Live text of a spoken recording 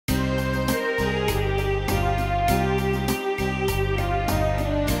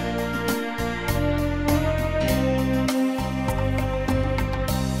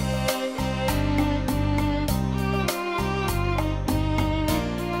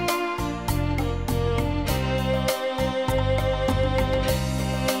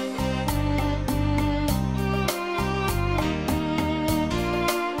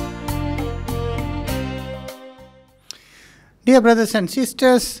Dear brothers and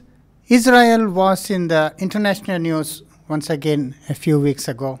sisters, Israel was in the international news once again a few weeks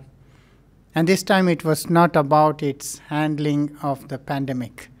ago. And this time it was not about its handling of the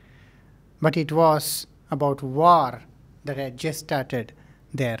pandemic, but it was about war that had just started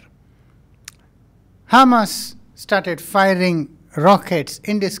there. Hamas started firing rockets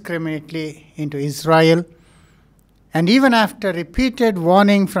indiscriminately into Israel, and even after repeated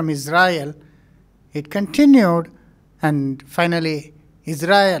warning from Israel, it continued, and finally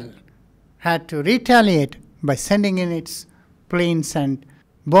Israel had to retaliate by sending in its planes and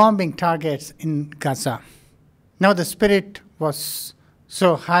bombing targets in Gaza. Now the spirit was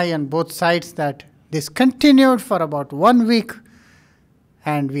so high on both sides that this continued for about 1 week,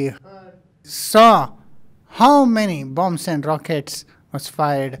 and we saw how many bombs and rockets was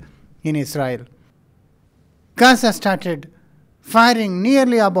fired in Israel. Gaza started firing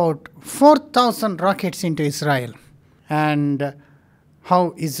nearly about 4,000 rockets into Israel, and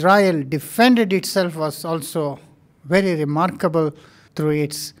how Israel defended itself was also very remarkable through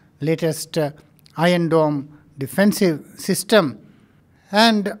its latest Iron Dome defensive system.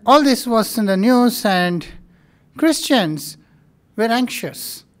 And all this was in the news, and Christians were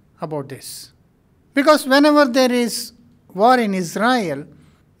anxious about this. Because whenever there is war in Israel,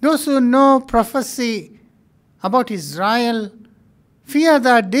 those who know prophecy about Israel fear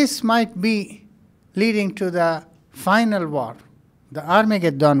that this might be leading to the final war, the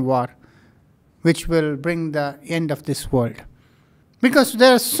Armageddon war, which will bring the end of this world. Because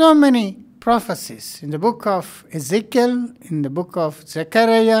there are so many prophecies in the book of Ezekiel, in the book of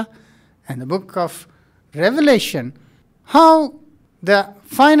Zechariah, and the book of Revelation, how the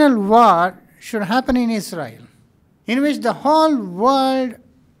final war should happen in Israel, in which the whole world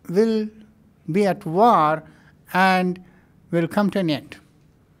will be at war and will come to an end.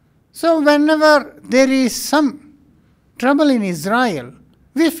 So whenever there is some trouble in Israel,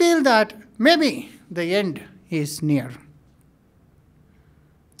 we feel that maybe the end is near.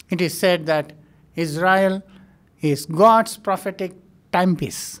 It is said that Israel is God's prophetic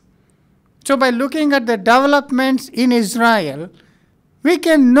timepiece. So by looking at the developments in Israel, we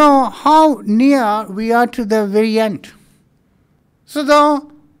can know how near we are to the very end. So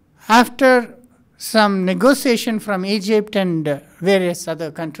though after some negotiation from Egypt and various other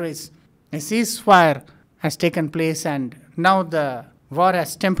countries, a ceasefire has taken place and now the war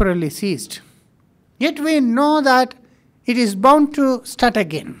has temporarily ceased, yet we know that it is bound to start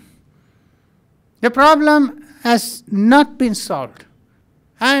again. The problem has not been solved.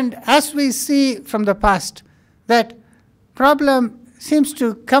 And as we see from the past, that problem seems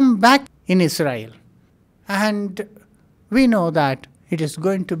to come back in Israel. And we know that it is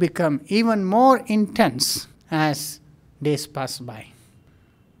going to become even more intense as days pass by.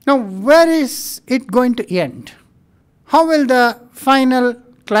 Now, where is it going to end? How will the final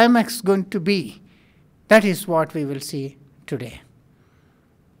climax going to be? That is what we will see today.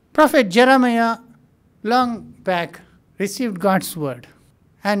 Prophet Jeremiah long back received God's word,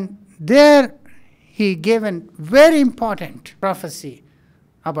 and there he gave a very important prophecy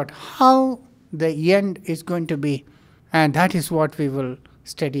about how the end is going to be, and that is what we will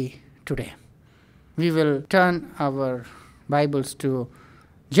study today. We will turn our Bibles to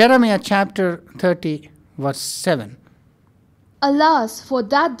Jeremiah chapter 30, verse 7. Alas, for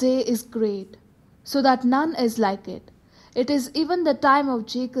that day is great, so that none is like it. It is even the time of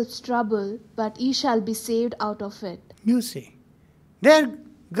Jacob's trouble, but ye shall be saved out of it. You see, there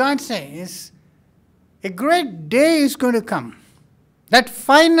God says a great day is going to come, that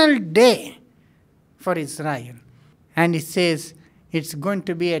final day for Israel. And it says it's going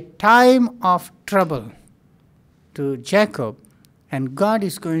to be a time of trouble to Jacob, and God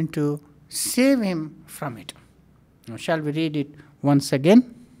is going to save him from it. Now, shall we read it once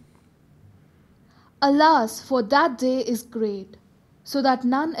again? Alas, for that day is great, so that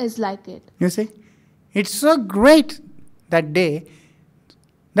none is like it. You see, it's so great that day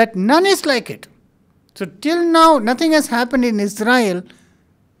that none is like it. So till now, nothing has happened in Israel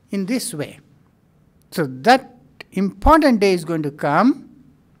in this way. So that important day is going to come.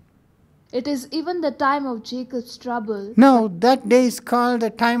 It is even the time of Jacob's trouble. Now, that day is called the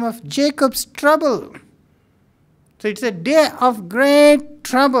time of Jacob's trouble. So it's a day of great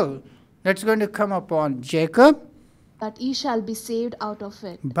trouble that's going to come upon Jacob. But ye shall be saved out of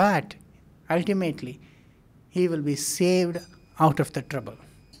it. But ultimately, he will be saved out of the trouble.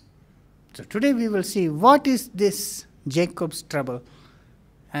 So today we will see what is this Jacob's trouble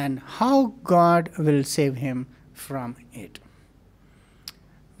and how God will save him from it.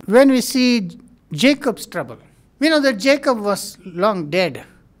 When we see Jacob's trouble, we know that Jacob was long dead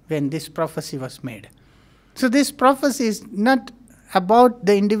when this prophecy was made. So this prophecy is not about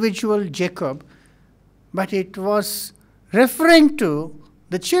the individual Jacob, but it was referring to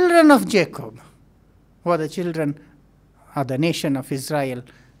the children of Jacob, who are the children of the nation of Israel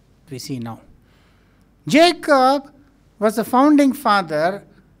we see now. Jacob was the founding father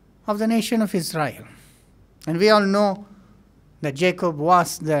of the nation of Israel. And we all know that Jacob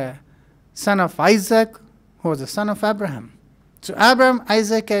was the son of Isaac, who was the son of Abraham. So Abraham,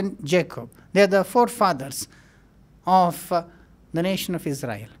 Isaac, and Jacob, they are the forefathers of the nation of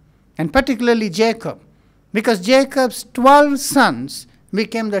Israel. And particularly Jacob, because Jacob's 12 sons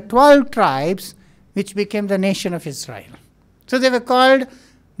became the 12 tribes which became the nation of Israel. So they were called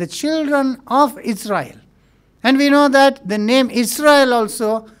the children of Israel. And we know that the name Israel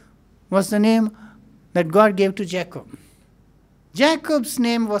also was the name that God gave to Jacob. Jacob's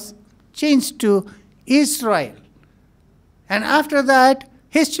name was changed to Israel. And after that,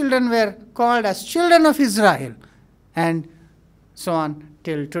 his children were called as children of Israel. And so on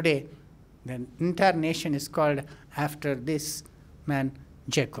till today. The entire nation is called after this man,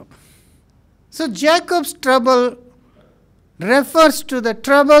 Jacob. So Jacob's trouble refers to the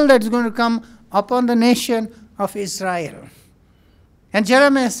trouble that's going to come upon the nation of Israel. And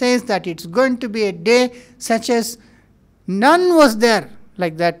Jeremiah says that it's going to be a day such as none was there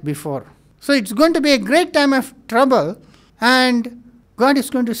like that before. So it's going to be a great time of trouble, and God is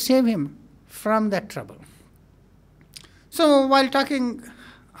going to save him from that trouble. So while talking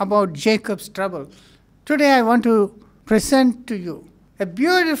about Jacob's trouble, today I want to present to you a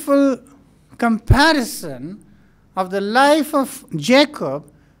beautiful comparison of the life of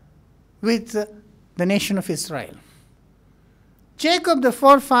Jacob with the nation of Israel. Jacob, the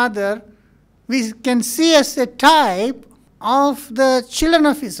forefather, we can see as a type of the children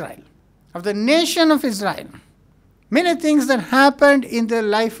of Israel, of the nation of Israel. Many things that happened in the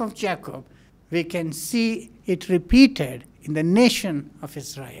life of Jacob, we can see it repeated in the nation of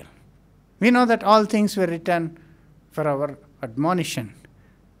Israel. We know that all things were written for our admonition.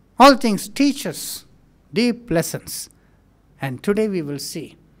 All things teach us deep lessons. And today we will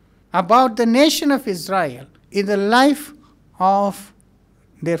see about the nation of Israel in the life of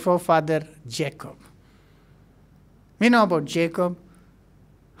their forefather Jacob. We know about Jacob,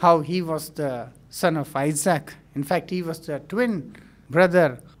 how he was the son of Isaac. In fact, he was the twin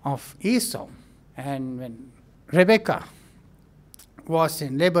brother of Esau. And when Rebekah was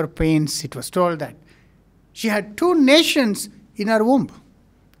in labor pains, it was told that she had 2 nations in her womb.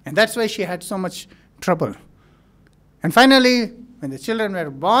 And that's why she had so much trouble. And finally, when the children were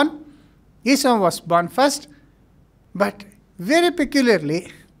born, Esau was born first. But very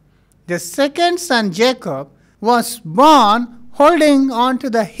peculiarly, the second son, Jacob, was born holding on to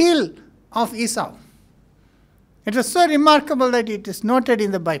the heel of Esau. It was so remarkable that it is noted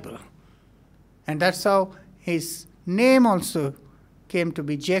in the Bible. And that's how his name also came to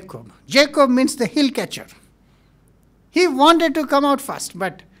be Jacob. Jacob means the heel catcher. He wanted to come out first,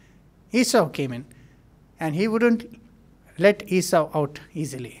 but Esau came in, and he wouldn't let Esau out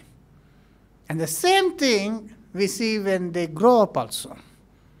easily. And the same thing we see when they grow up also.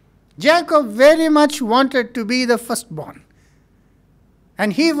 Jacob very much wanted to be the firstborn,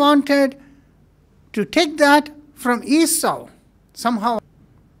 and he wanted to take that from Esau somehow.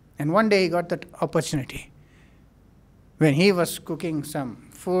 And one day he got that opportunity when he was cooking some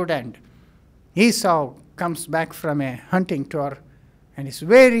food, and Esau comes back from a hunting tour and is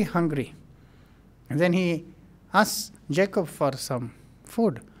very hungry. And then he asks Jacob for some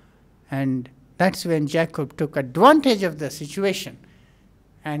food. And that's when Jacob took advantage of the situation.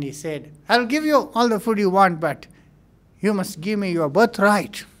 And he said, I'll give you all the food you want, but you must give me your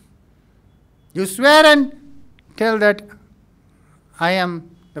birthright. You swear and tell that I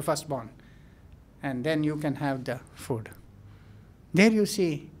am the firstborn, and then you can have the food. There you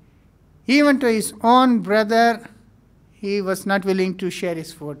see, even to his own brother, he was not willing to share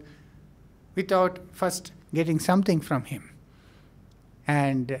his food without first getting something from him.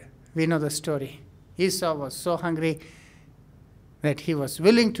 And we know the story. Esau was so hungry that he was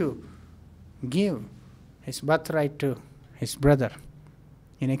willing to give his birthright to his brother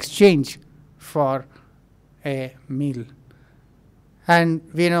in exchange for a meal. And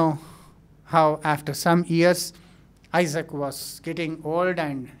we know how after some years, Isaac was getting old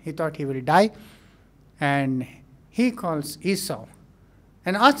and he thought he will die. And he calls Esau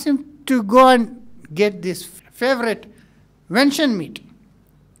and asks him to go and get this favorite venison meat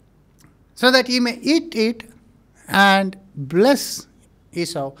so that he may eat it and bless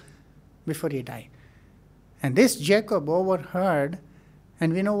Esau before he died. And this Jacob overheard,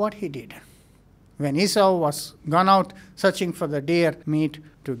 and we know what he did. When Esau was gone out searching for the deer meat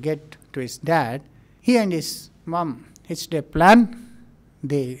to get to his dad, he and his mom hatched a plan.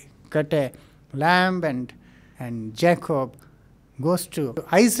 They cut a lamb and Jacob goes to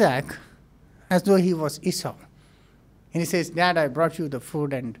Isaac as though he was Esau. And he says, Dad, I brought you the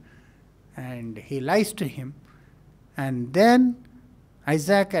food, and he lies to him. And then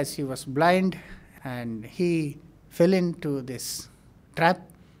Isaac, as he was blind, and he fell into this trap,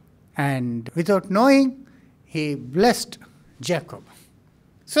 and without knowing, he blessed Jacob.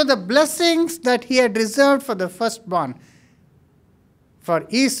 So the blessings that he had reserved for the firstborn, for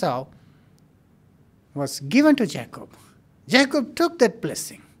Esau, was given to Jacob. Jacob took that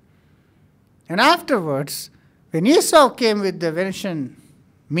blessing. And afterwards, when Esau came with the venison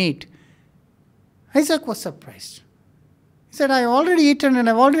meat, Isaac was surprised. He said, I have already eaten and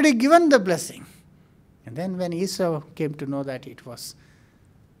I have already given the blessing. And then when Esau came to know that it was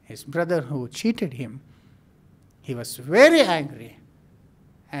his brother who cheated him, he was very angry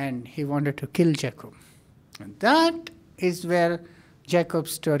and he wanted to kill Jacob. And that is where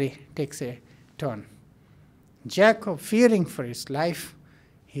Jacob's story takes a turn. Jacob, fearing for his life,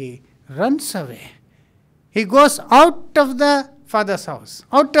 he runs away. He goes out of the father's house,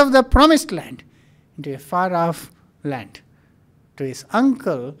 out of the promised land, into a far-off land, to his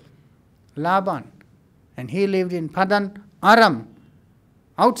uncle Laban. And he lived in Padan Aram,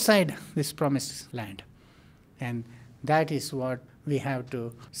 outside this promised land. And that is what we have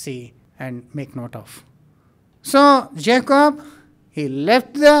to see and make note of. So Jacob, he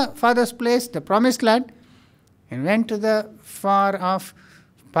left the father's place, the promised land, and went to the far-off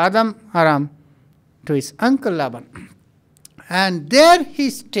Padan Aram, to his uncle Laban. And there he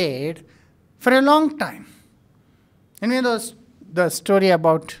stayed for a long time. And you know the story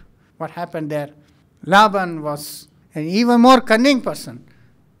about what happened there. Laban was an even more cunning person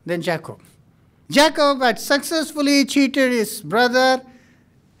than Jacob. Jacob had successfully cheated his brother,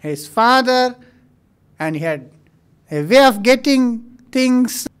 his father, and he had a way of getting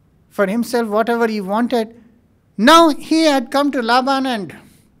things for himself, whatever he wanted. Now he had come to Laban, and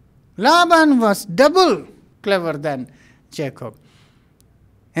Laban was double clever than Jacob.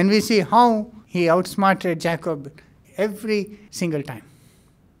 And we see how he outsmarted Jacob every single time.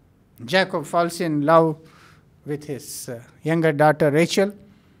 Jacob falls in love with his younger daughter Rachel.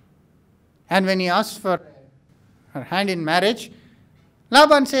 And when he asks for her hand in marriage,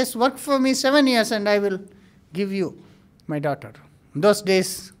 Laban says, work for me 7 years and I will give you my daughter. In those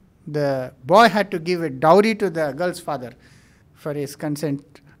days, the boy had to give a dowry to the girl's father for his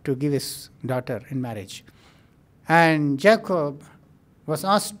consent to give his daughter in marriage. And Jacob was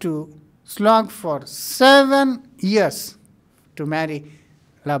asked to slog for 7 years to marry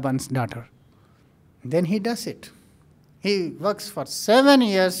Laban's daughter. Then he does it. He works for 7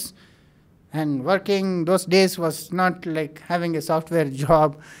 years, and working those days was not like having a software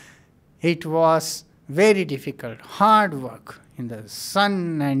job. It was very difficult, hard work in the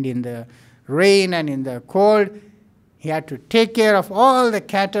sun and in the rain and in the cold. He had to take care of all the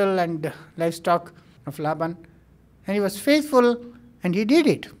cattle and livestock of Laban. And he was faithful, and he did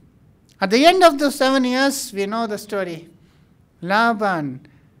it. At the end of the 7 years, we know the story. Laban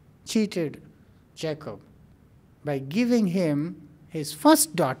cheated Jacob by giving him his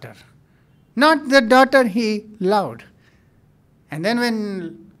first daughter, not the daughter he loved. And then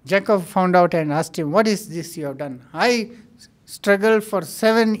when Jacob found out and asked him, what is this you have done? I struggled for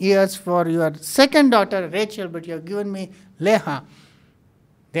 7 years for your second daughter, Rachel, but you have given me Leah.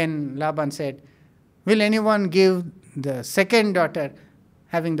 Then Laban said, will anyone give the second daughter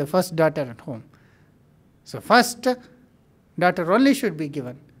having the first daughter at home? So first daughter only should be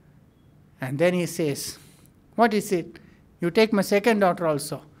given. And then he says, what is it? You take my second daughter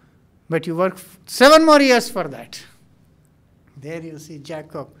also, but you work 7 more years for that. There you see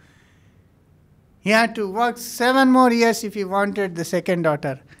Jacob. He had to work 7 more years if he wanted the second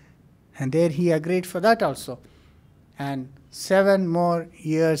daughter. And there he agreed for that also. And 7 more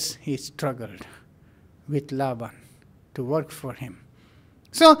years he struggled with Laban to work for him.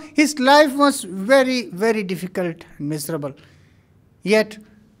 So his life was very, very difficult and miserable. Yet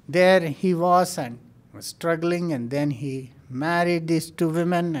there he was and was struggling, and then he married these 2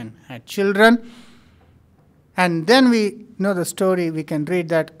 women and had children. And then we know the story. We can read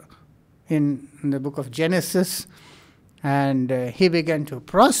that in the book of Genesis. And he began to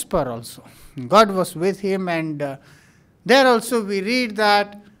prosper also. God was with him, and there also we read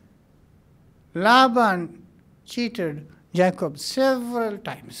that Laban cheated Jacob several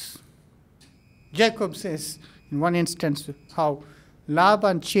times. Jacob says in one instance how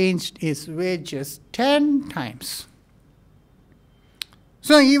Laban changed his wages 10 times.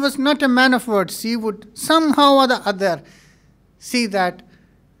 So he was not a man of words. He would somehow or the other see that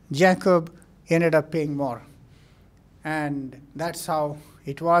Jacob he ended up paying more. And that's how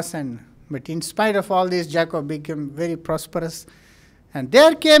it was. But in spite of all this, Jacob became very prosperous. And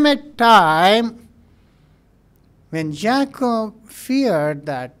there came a time when Jacob feared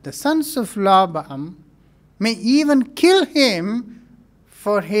that the sons of Laban may even kill him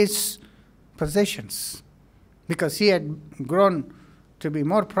for his possessions, because he had grown to be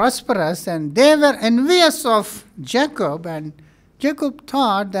more prosperous, and they were envious of Jacob, and Jacob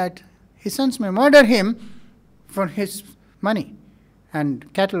thought that his sons may murder him for his money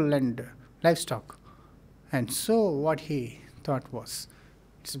and cattle and livestock. And so what he thought was,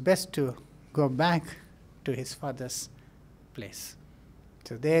 it's best to go back to his father's place.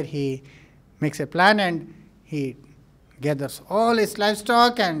 So there he makes a plan, and he gathers all his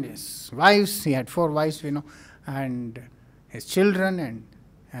livestock and his wives. He had 4 wives, and his children,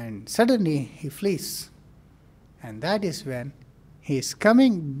 and suddenly he flees. And that is when he is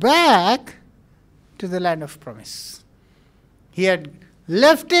coming back to the land of promise. He had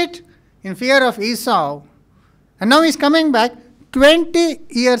left it in fear of Esau, and now he is coming back 20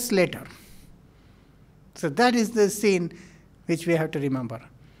 years later. So that is the scene which we have to remember.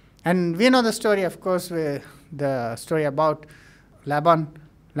 And we know the story, of course, the story about Laban.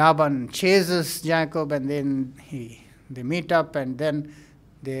 Laban chases Jacob, and then they meet up, and then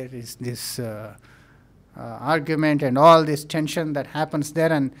there is this argument and all this tension that happens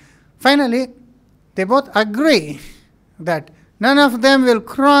there. And finally, they both agree that none of them will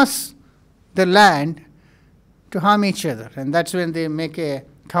cross the land to harm each other. And that's when they make a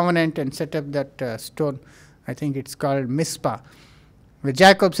covenant and set up that stone. I think it's called Mizpah, where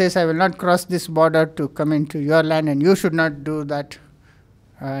Jacob says, I will not cross this border to come into your land, and you should not do that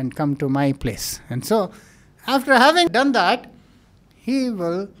and come to my place. And so, after having done that, he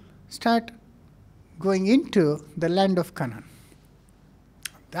will start going into the land of Canaan.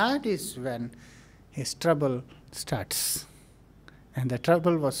 That is when his trouble starts. And the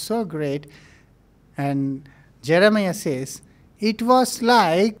trouble was so great, and Jeremiah says, it was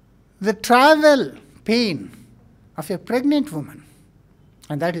like the travel pain of a pregnant woman.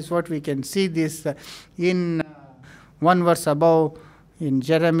 And that is what we can see this in one verse above, in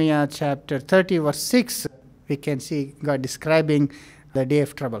Jeremiah chapter 30, verse 6, we can see God describing the day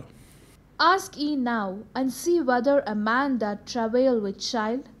of trouble. Ask ye now, and see whether a man that travail with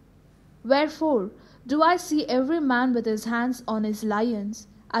child? Wherefore do I see every man with his hands on his lions,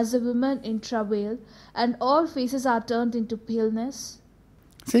 as a woman in travail, and all faces are turned into paleness?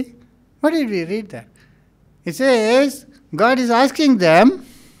 See, what did we read there? It says, God is asking them,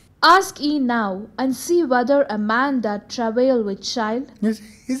 Ask ye now, and see whether a man that travail with child? you see,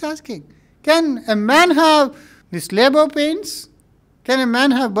 he's asking, can a man have these labor pains? Can a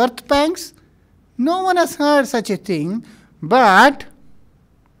man have birth pangs? No one has heard such a thing, but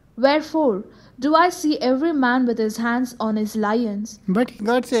Wherefore do I see every man with his hands on his lions? But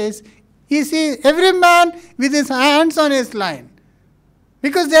God says, He sees every man with his hands on his lion,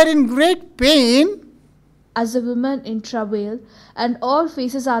 because they are in great pain. As a woman in travail, and all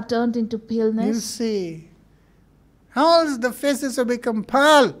faces are turned into You paleness. see, all the faces have become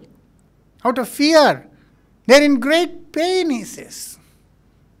pale out of fear. They are in great pain, he says.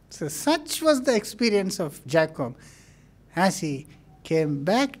 So such was the experience of Jacob as he came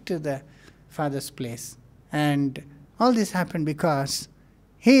back to the father's place. And all this happened because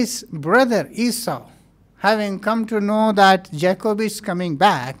his brother Esau, having come to know that Jacob is coming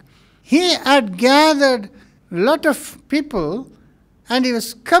back, he had gathered a lot of people, and he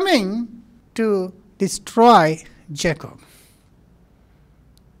was coming to destroy Jacob.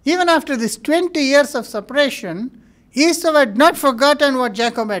 Even after this 20 years of separation, Esau had not forgotten what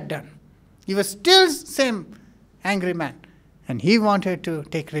Jacob had done. He was still the same angry man, and he wanted to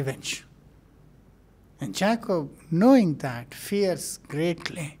take revenge. And Jacob, knowing that, fears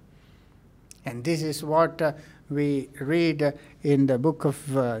greatly. And this is what we read in the book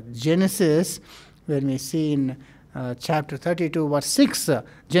of Genesis, when we see in chapter 32, verse 6,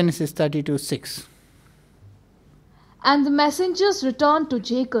 Genesis 32, 6. And the messengers returned to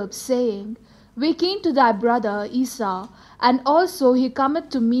Jacob, saying, We came to thy brother Esau, and also he cometh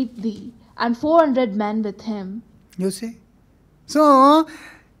to meet thee, and 400 men with him. You see? So,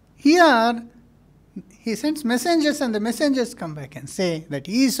 here he sends messengers, and the messengers come back and say that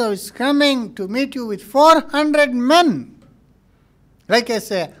Esau is coming to meet you with 400 men. Like I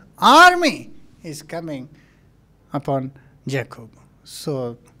say, army is coming upon Jacob.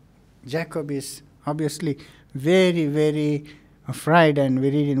 So, Jacob is obviously very, very afraid, and we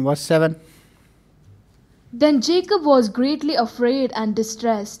read in verse 7. Then Jacob was greatly afraid and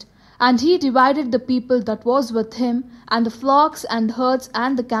distressed, And he divided the people that was with him, and the flocks and herds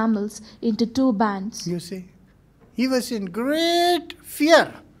and the camels, into two bands. You see, he was in great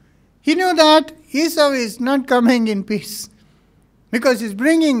fear. He knew that Esau is not coming in peace because he's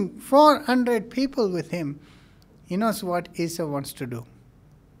bringing 400 people with him. He knows what Esau wants to do.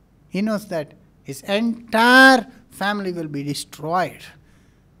 He knows that his entire family will be destroyed.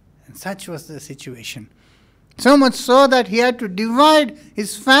 And such was the situation. So much so that he had to divide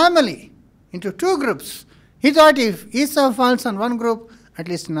his family into two groups. He thought if Esau falls on one group, at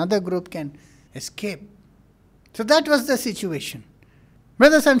least another group can escape. So that was the situation.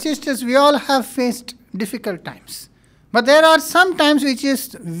 Brothers and sisters, we all have faced difficult times. But there are some times which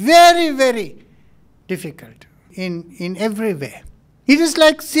is very, very difficult in every way. It is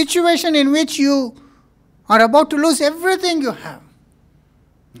like situation in which you are about to lose everything you have.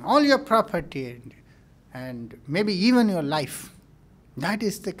 All your property and maybe even your life. That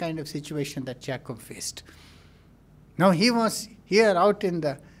is the kind of situation that Jacob faced. Now he was here out in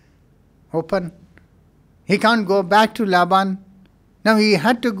the open. He can't go back to Laban. Now he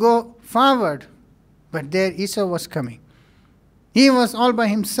had to go forward. But there Esau was coming. He was all by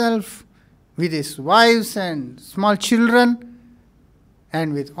himself with his wives and small children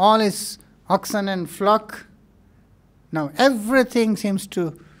and with all his oxen and flock. Now everything seems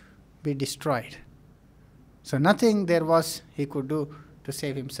to be destroyed. So nothing there was he could do to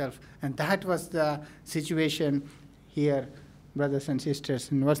save himself. And that was the situation here, brothers and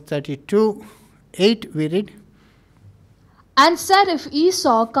sisters. In verse 32:8 we read, And said, If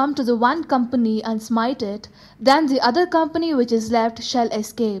Esau come to the one company and smite it, then the other company which is left shall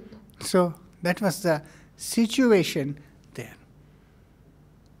escape. So that was the situation there.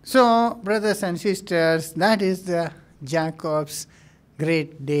 So, brothers and sisters, that is the Jacob's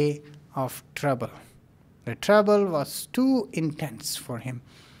great day of trouble. The trouble was too intense for him,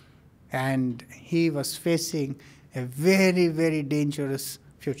 and he was facing a very, very dangerous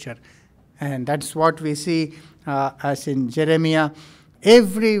future. And that's what we see as in Jeremiah.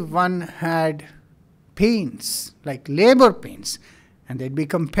 Everyone had pains, like labor pains, and they'd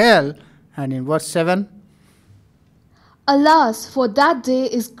become pale. And in verse 7, Alas, for that day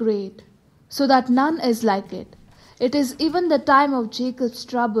is great, so that none is like it. It is even the time of Jacob's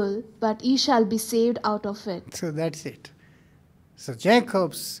trouble, but he shall be saved out of it. So that's it. So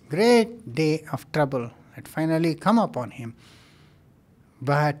Jacob's great day of trouble had finally come upon him.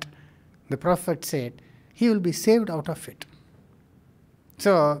 But the prophet said he will be saved out of it.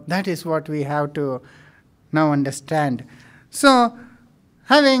 So that is what we have to now understand. So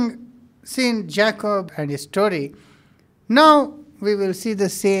having seen Jacob and his story, now we will see the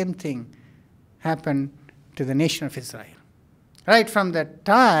same thing happen to the nation of Israel. Right from that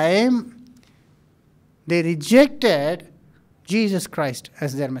time, they rejected Jesus Christ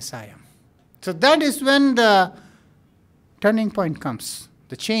as their Messiah. So that is when the turning point comes.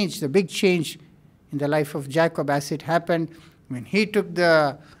 The change, the big change in the life of Jacob as it happened when he took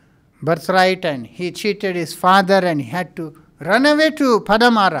the birthright and he cheated his father and he had to run away to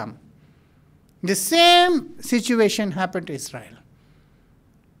Padam Aram. The same situation happened to Israel.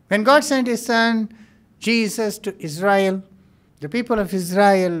 When God sent his son Jesus to Israel, the people of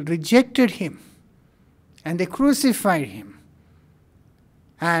Israel rejected him and they crucified him.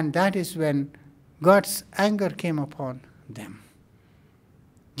 And that is when God's anger came upon them.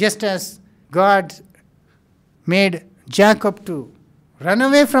 Just as God made Jacob to run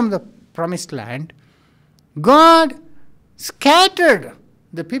away from the promised land, God scattered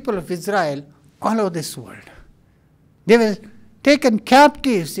the people of Israel all over this world. They were taken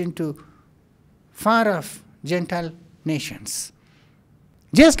captives into far-off Gentile nations.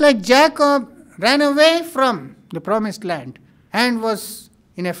 Just like Jacob ran away from the promised land and was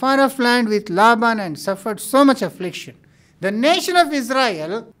in a far-off land with Laban and suffered so much affliction, the nation of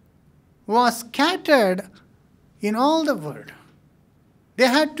Israel was scattered in all the world. They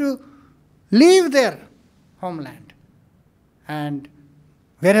had to leave their homeland. And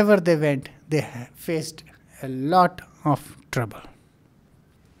wherever they went, they faced a lot of trouble.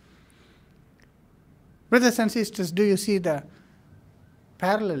 Brothers and sisters, do you see the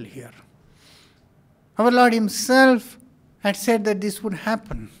parallel here? Our Lord himself had said that this would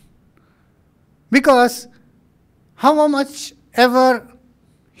happen. Because how much ever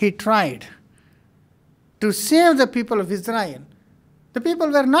he tried to save the people of Israel, the people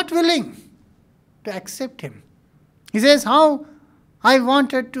were not willing to accept him. He says, how I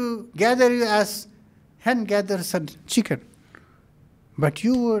wanted to gather you as hen gathers a chicken, but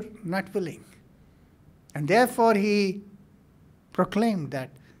you were not willing. And therefore he proclaimed that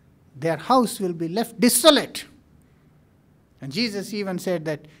their house will be left desolate. And Jesus even said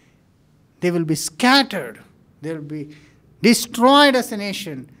that they will be scattered. They will be destroyed as a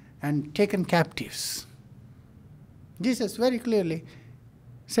nation and taken captives. Jesus very clearly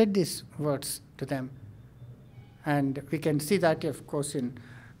said these words to them. And we can see that, of course,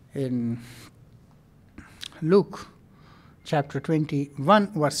 in Luke chapter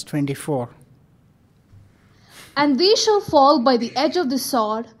 21, verse 24. And they shall fall by the edge of the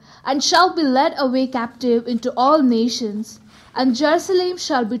sword, and shall be led away captive into all nations. And Jerusalem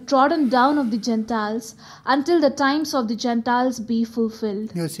shall be trodden down of the Gentiles, until the times of the Gentiles be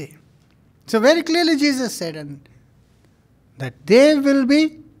fulfilled. You see. So very clearly Jesus said that they will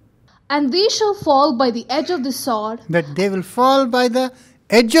be, And they shall fall by the edge of the sword, that they will fall by the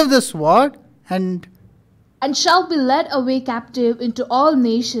edge of the sword, and shall be led away captive into all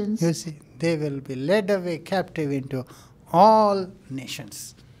nations. you see, they will be led away captive into all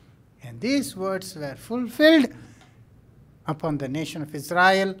nations. And these words were fulfilled upon the nation of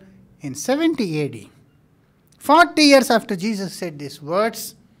Israel in 70 AD. 40 years after Jesus said these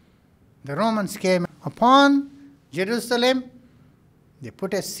words, the Romans came upon Jerusalem. They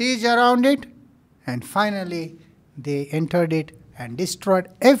put a siege around it, and finally they entered it and destroyed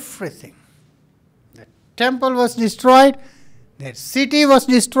everything. The temple was destroyed, their city was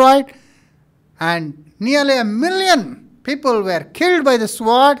destroyed, and nearly 1 million people were killed by the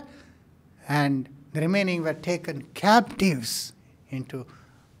sword, and the remaining were taken captives into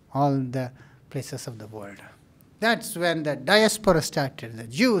all the places of the world. That's when the diaspora started. The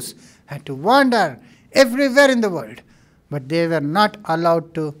Jews had to wander everywhere in the world, but they were not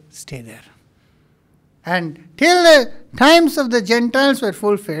allowed to stay there. And till the times of the Gentiles were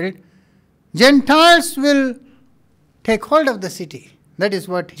fulfilled, Gentiles will take hold of the city. That is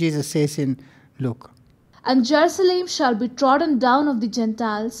what Jesus says in Luke. And Jerusalem shall be trodden down of the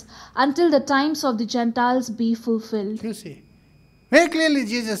Gentiles, until the times of the Gentiles be fulfilled. You see, very clearly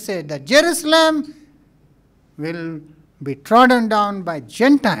Jesus said that Jerusalem will be trodden down by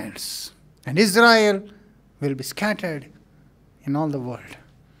Gentiles, and Israel will be scattered in all the world.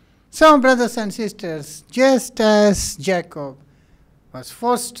 So, brothers and sisters, just as Jacob was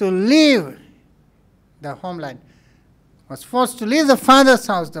forced to leave the homeland, was forced to leave the father's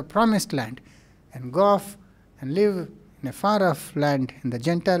house, the promised land, and go off and live in a far-off land, in the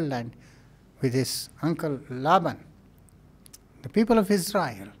Gentile land, with his uncle Laban, the people of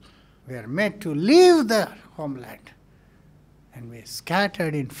Israel were made to leave their homeland and were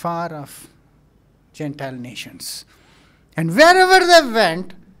scattered in far-off Gentile nations. And wherever they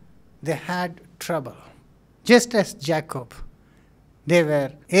went, they had trouble. Just as Jacob, they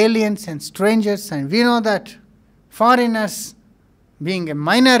were aliens and strangers, and we know that foreigners, being a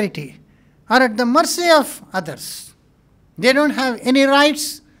minority, are at the mercy of others. They don't have any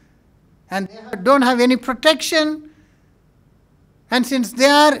rights, and they don't have any protection. And since they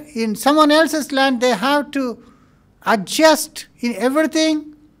are in someone else's land, they have to adjust in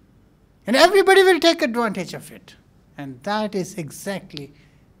everything, and everybody will take advantage of it. And that is exactly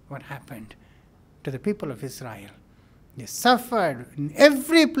what happened to the people of Israel. They suffered in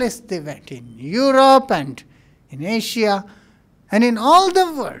every place they went, in Europe and in Asia and in all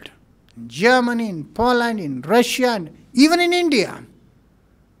the world, in Germany, in Poland, in Russia, and even in India.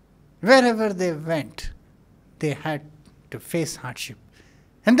 Wherever they went, they had to face hardship.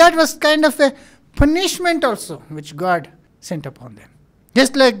 And that was kind of a punishment also, which God sent upon them.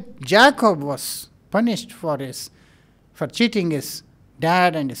 Just like Jacob was punished for cheating his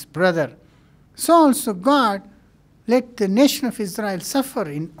dad and his brother, so also God let the nation of Israel suffer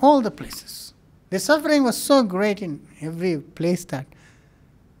in all the places. The suffering was so great in every place that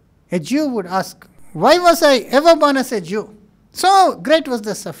a Jew would ask, why was I ever born as a Jew? So great was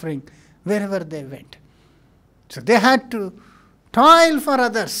the suffering wherever they went. So they had to toil for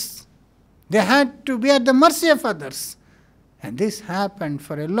others. They had to be at the mercy of others. And this happened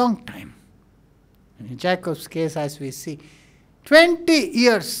for a long time. In Jacob's case, as we see, 20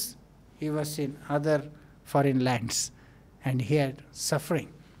 years he was in other foreign lands and he had suffering.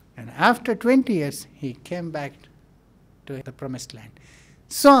 And after 20 years, he came back to the promised land.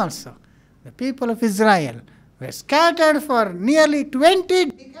 So also, the people of Israel were scattered for nearly 20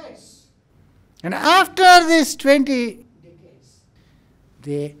 decades. And after these 20 decades,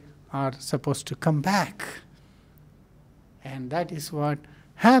 they are supposed to come back. And that is what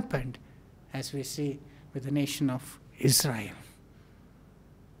happened, as we see with the nation of Israel.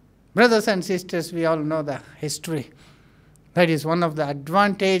 Brothers and sisters, we all know the history. That is one of the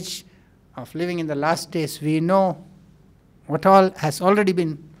advantage of living in the last days. We know what all has already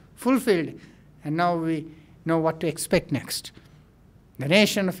been fulfilled, and now we know what to expect next. The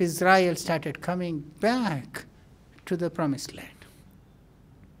nation of Israel started coming back to the promised land.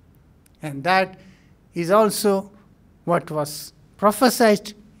 And that is also what was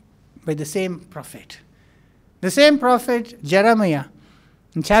prophesied by the same prophet. The same prophet Jeremiah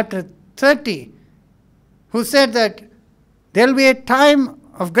in chapter 30, who said that there will be a time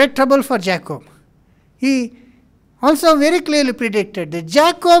of great trouble for Jacob. He also very clearly predicted that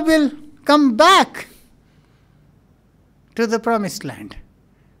Jacob will come back to the promised land.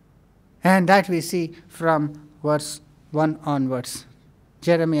 And that we see from verse 1 onwards.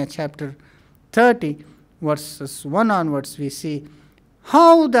 Jeremiah chapter 30, verses 1 onwards, we see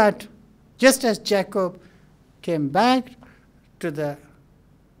how that just as Jacob came back to the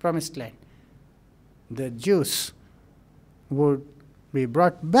promised land, the Jews would be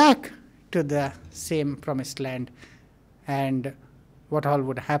brought back to the same promised land, and what all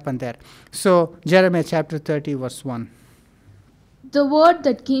would happen there. So, Jeremiah chapter 30, verse 1. The word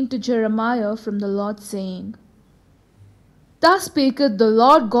that came to Jeremiah from the Lord, saying, Thus speaketh the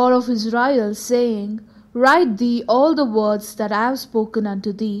Lord God of Israel, saying, Write thee all the words that I have spoken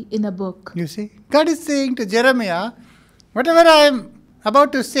unto thee in a book. You see, God is saying to Jeremiah, whatever I am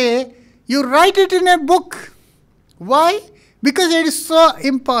about to say, you write it in a book. Why? Because it is so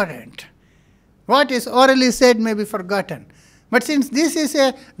important. What is orally said may be forgotten. But since this is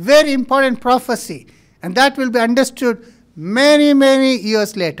a very important prophecy, and that will be understood many, many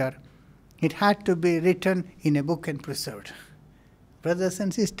years later, it had to be written in a book and preserved. Brothers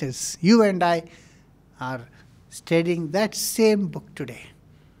and sisters, you and I are studying that same book today.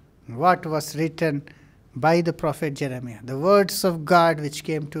 What was written by the prophet Jeremiah, the words of God which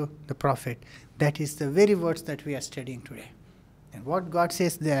came to the prophet, that is the very words that we are studying today. And what God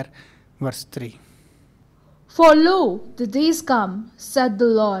says there, verse 3. For lo, the days come, said the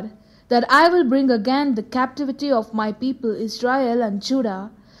Lord, that I will bring again the captivity of my people Israel and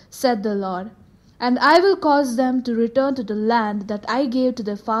Judah, said the Lord, and I will cause them to return to the land that I gave to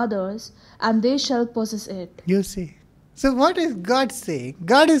their fathers, and they shall possess it. You see. So what is God saying?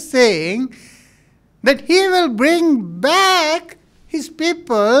 God is saying that He will bring back His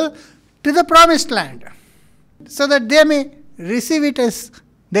people to the promised land, so that they may receive it as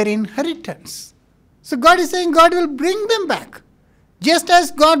their inheritance. So God is saying God will bring them back. Just as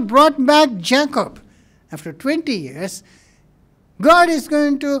God brought back Jacob after 20 years, God is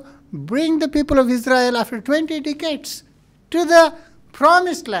going to bring the people of Israel after 20 decades to the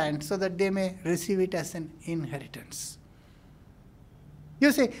promised land so that they may receive it as an inheritance.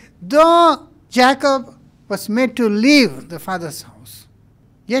 You see, though Jacob was made to leave the father's house,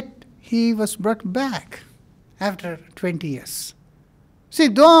 yet he was brought back after 20 years. See,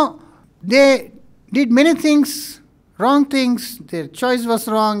 though they did many things, wrong things, their choice was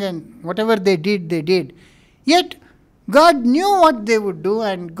wrong, and whatever they did. Yet, God knew what they would do,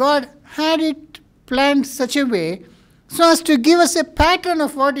 and God had it planned such a way so as to give us a pattern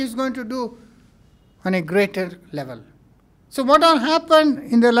of what He is going to do on a greater level. So what all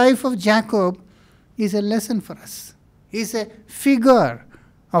happened in the life of Jacob is a lesson for us. Is a figure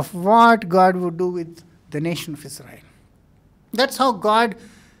of what God would do with the nation of Israel. That's how God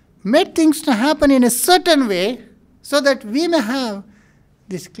made things to happen in a certain way so that we may have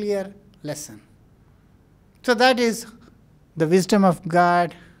this clear lesson. So that is the wisdom of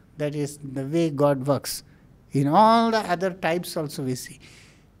God, that is the way God works. In all the other types also we see.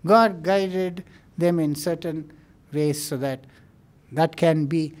 God guided them in certain ways so that that can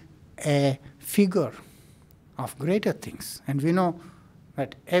be a figure of greater things. And we know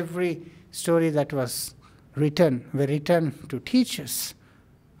that every story that was written were written to teach us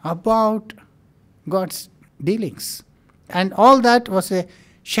about God's dealings. And all that was a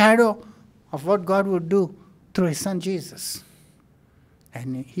shadow of what God would do through His Son Jesus.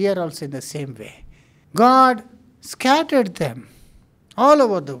 And here also in the same way. God scattered them all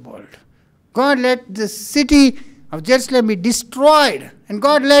over the world. God let the city of Jerusalem be destroyed, and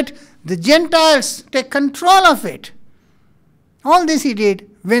God let the Gentiles take control of it. All this He did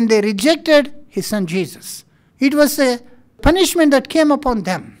when they rejected His Son Jesus. It was a punishment that came upon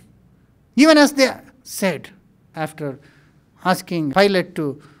them. Even as they said, after asking Pilate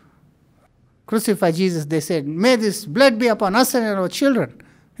to crucify Jesus, they said, may this blood be upon us and our children.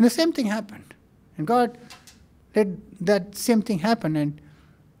 And the same thing happened. And God let that same thing happen,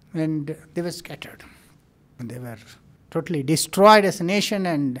 and they were scattered. And they were totally destroyed as a nation,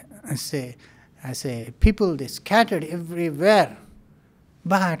 and as a people, they scattered everywhere.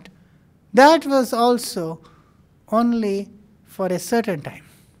 But that was also only for a certain time.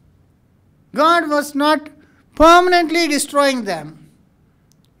 God was not permanently destroying them,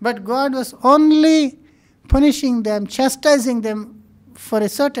 but God was only punishing them, chastising them for a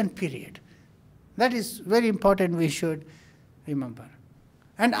certain period. That is very important, we should remember.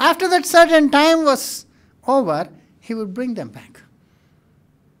 And after that certain time was over, he would bring them back.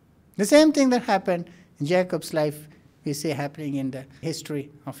 The same thing that happened in Jacob's life, we see happening in the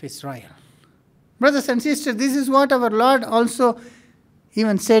history of Israel. Brothers and sisters, this is what our Lord also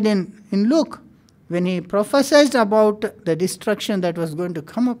even said in Luke, when he prophesied about the destruction that was going to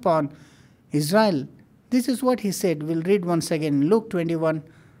come upon Israel. This is what he said. We'll read once again, Luke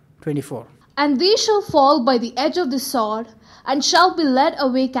 21:24. And they shall fall by the edge of the sword, and shall be led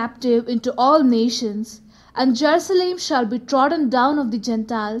away captive into all nations. And Jerusalem shall be trodden down of the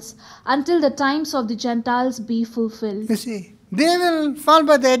Gentiles, until the times of the Gentiles be fulfilled. You see, they will fall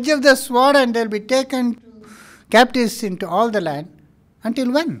by the edge of the sword and they'll be taken captives into all the land.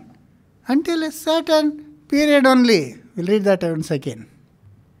 Until when? Until a certain period only. We'll read that once again.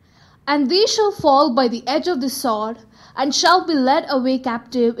 And they shall fall by the edge of the sword, and shall be led away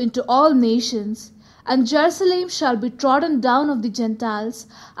captive into all nations. And Jerusalem shall be trodden down of the Gentiles,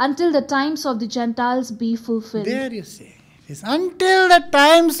 until the times of the Gentiles be fulfilled. There you see. It is until the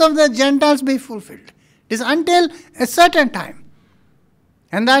times of the Gentiles be fulfilled. It is until a certain time.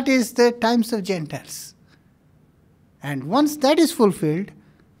 And that is the times of Gentiles. And once that is fulfilled,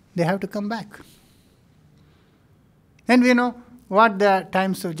 they have to come back. And we know what the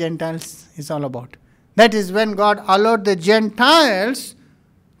times of Gentiles is all about. That is when God allowed the Gentiles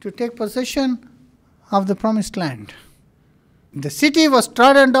to take possession of the promised land. The city was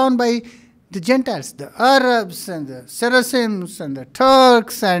trodden down by the Gentiles, the Arabs and the Saracens and the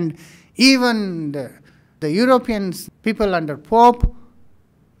Turks and even the Europeans, people under Pope.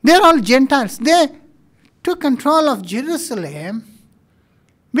 They're all Gentiles. They took control of Jerusalem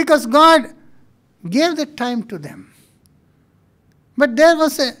because God gave the time to them. But there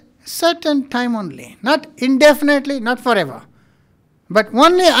was a certain time only, not indefinitely, not forever, but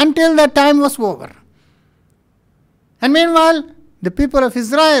only until the time was over. And meanwhile, the people of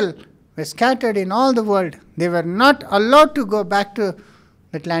Israel were scattered in all the world. They were not allowed to go back to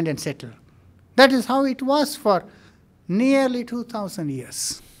that land and settle. That is how it was for nearly 2,000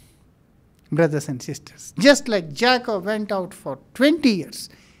 years. Brothers and sisters, just like Jacob went out for 20 years,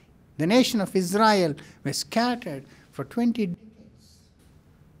 the nation of Israel was scattered for 20 decades.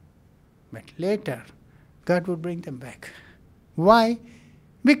 But later, God would bring them back. Why?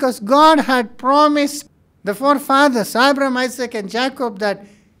 Because God had promised the forefathers, Abraham, Isaac, and Jacob, that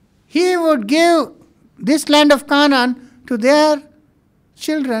he would give this land of Canaan to their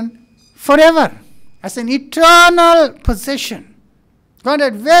children forever, as an eternal possession. God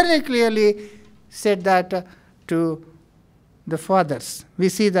had very clearly said that to the fathers. We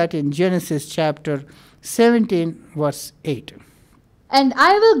see that in Genesis chapter 17, verse 8. And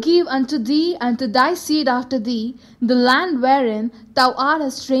I will give unto thee and to thy seed after thee the land wherein thou art a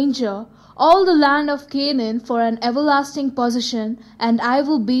stranger, all the land of Canaan for an everlasting possession, and I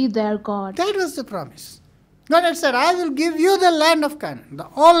will be their God. That was the promise. God had said, I will give you the land of Canaan, the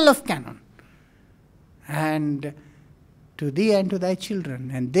all of Canaan, and to thee and to thy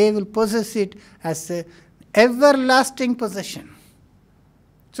children, and they will possess it as an everlasting possession.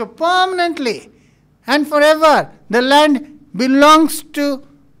 So permanently and forever, the land belongs to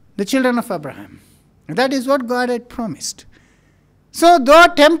the children of Abraham. That is what God had promised. So though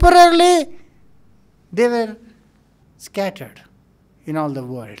temporarily they were scattered in all the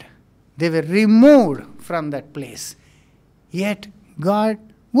world, they were removed from that place, yet God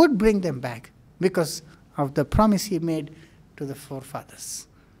would bring them back because of the promise he made to the forefathers.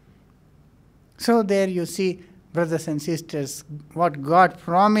 So there you see, brothers and sisters, what God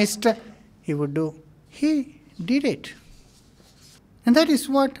promised he would do, he did it. And that is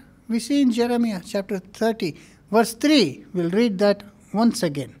what we see in Jeremiah chapter 30, verse 3. We'll read that once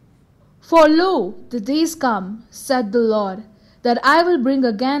again. For lo, the days come, said the Lord, that I will bring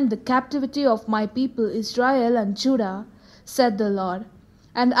again the captivity of my people Israel and Judah, said the Lord,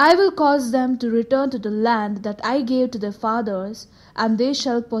 and I will cause them to return to the land that I gave to their fathers, and they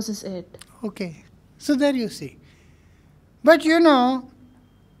shall possess it. Okay, so there you see. But you know,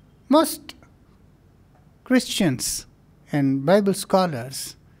 most Christians and Bible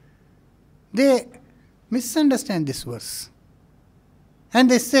scholars, they misunderstand this verse.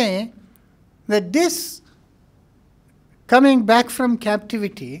 And they say that this coming back from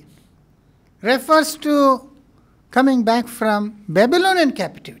captivity refers to coming back from Babylonian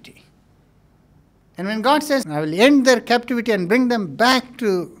captivity. And when God says, I will end their captivity and bring them back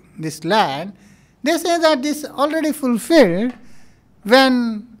to this land, they say that this already fulfilled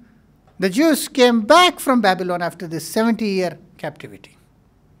when the Jews came back from Babylon after this 70-year captivity.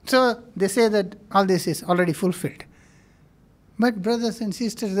 So they say that all this is already fulfilled. But brothers and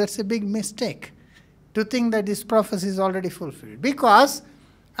sisters, that's a big mistake to think that this prophecy is already fulfilled. Because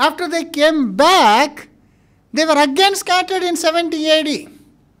After they came back, they were again scattered in 70 AD.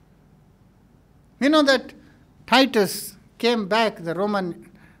 You know that Titus came back, the Roman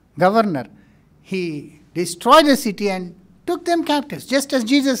governor. He destroyed the city and took them captives. Just as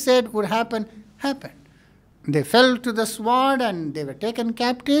Jesus said would happen, happened. They fell to the sword and they were taken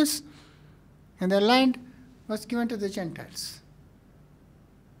captives, and their land was given to the Gentiles.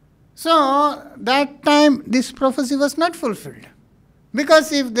 So, that time this prophecy was not fulfilled.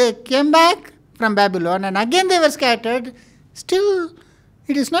 Because if they came back from Babylon and again they were scattered, still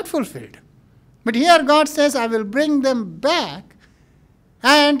it is not fulfilled. But here God says, I will bring them back,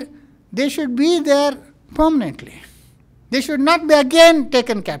 and they should be there permanently. They should not be again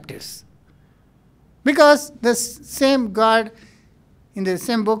taken captives. Because the same God in the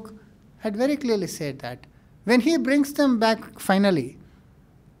same book had very clearly said that when He brings them back finally,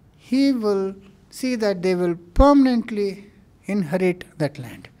 He will see that they will permanently inherit that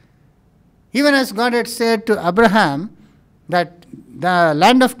land. Even as God had said to Abraham that the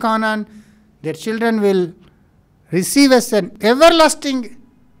land of Canaan, their children will receive as an everlasting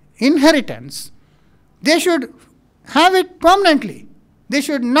inheritance, they should have it permanently. They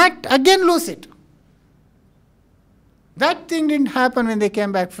should not again lose it. That thing didn't happen when they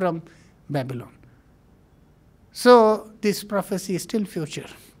came back from Babylon. So this prophecy is still future.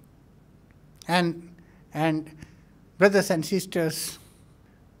 And brothers and sisters,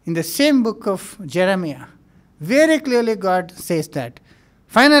 in the same book of Jeremiah, very clearly God says that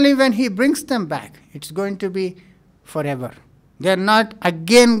finally when He brings them back, it's going to be forever. They are not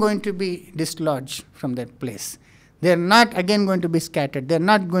again going to be dislodged from that place. They are not again going to be scattered. They are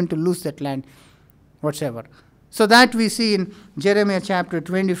not going to lose that land whatsoever. So that we see in Jeremiah chapter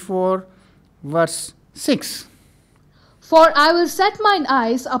 24, verse 6. For I will set mine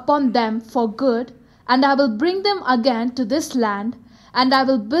eyes upon them for good, and I will bring them again to this land, and I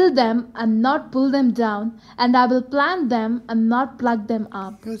will build them and not pull them down, and I will plant them and not pluck them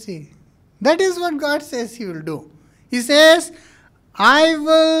up. You see, that is what God says He will do. He says, I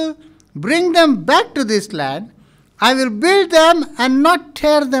will bring them back to this land, I will build them and not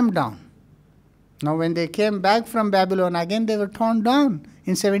tear them down. Now when they came back from Babylon, again they were torn down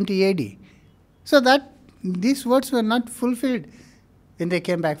in 70 AD. So that these words were not fulfilled when they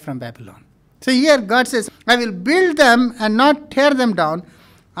came back from Babylon. So here God says, I will build them and not tear them down.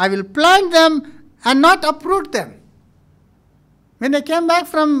 I will plant them and not uproot them. When they came back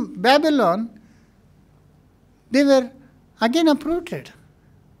from Babylon, they were again uprooted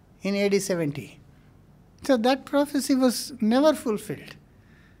in AD 70. So that prophecy was never fulfilled.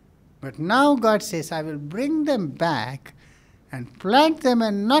 But now God says, I will bring them back and plant them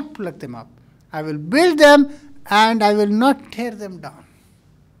and not pluck them up. I will build them and I will not tear them down.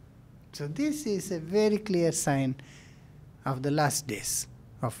 So this is a very clear sign of the last days,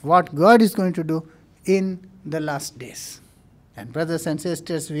 of what God is going to do in the last days. And brothers and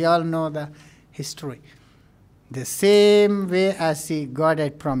sisters, we all know the history. The same way as God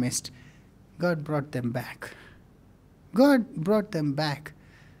had promised, God brought them back. God brought them back.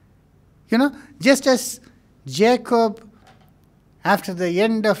 You know, just as Jacob, after the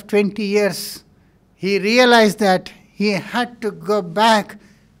end of 20 years, he realized that he had to go back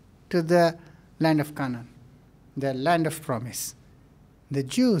to the land of Canaan, the land of promise. The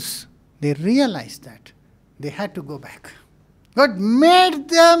Jews, they realized that they had to go back. God made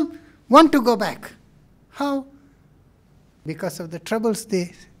them want to go back. How? Because of the troubles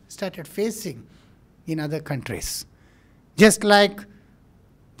they started facing in other countries. Just like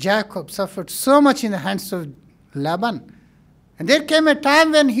Jacob suffered so much in the hands of Laban. And there came a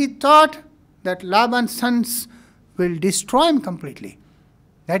time when he thought that Laban's sons will destroy him completely.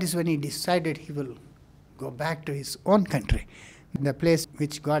 That is when he decided he will go back to his own country, the place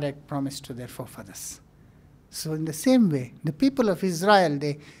which God had promised to their forefathers. So in the same way, the people of Israel,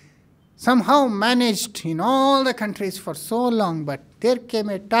 they somehow managed in all the countries for so long, but there came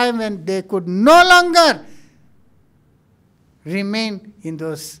a time when they could no longer remain in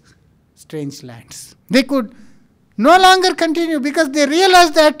those strange lands. They could no longer continue because they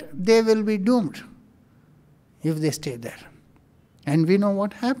realized that they will be doomed if they stay there. And we know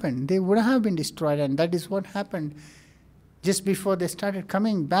what happened. They would have been destroyed, and that is what happened just before they started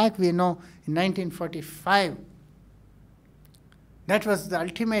coming back. We know in 1945, that was the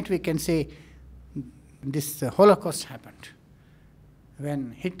ultimate, we can say, this Holocaust happened.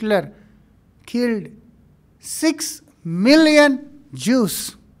 When Hitler killed 6 million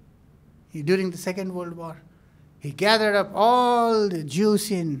Jews during the Second World War. He gathered up all the Jews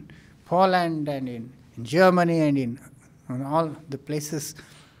in Poland and in Germany and in all the places.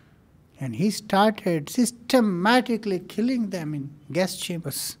 And he started systematically killing them in gas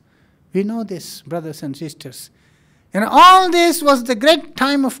chambers. We know this, brothers and sisters. And all this was the great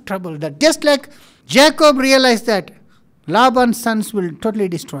time of trouble, that just like Jacob realized that Laban's sons will totally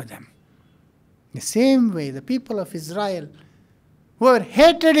destroy them. The same way, the people of Israel were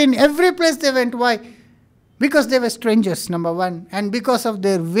hated in every place they went. Why? Because they were strangers, number one, and because of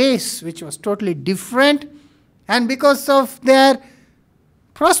their ways, which was totally different, and because of their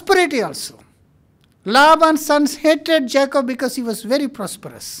prosperity also. Laban's sons hated Jacob because he was very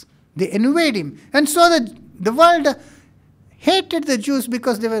prosperous. They envied him. And so the world hated the Jews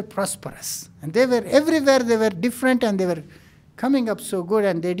because they were prosperous. And they were everywhere, they were different, and they were coming up so good,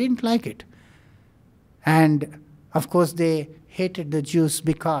 and they didn't like it. And of course they hated the Jews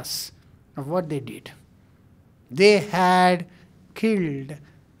because of what they did. They had killed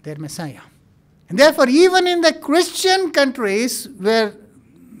their Messiah. And therefore, even in the Christian countries where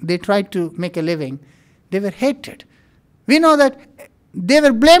they tried to make a living, they were hated. We know that they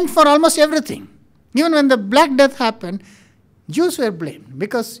were blamed for almost everything. Even when the Black Death happened, Jews were blamed.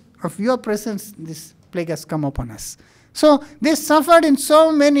 Because of your presence, this plague has come upon us. So they suffered in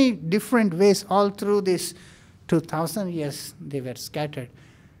so many different ways all through this 2,000 years. They were scattered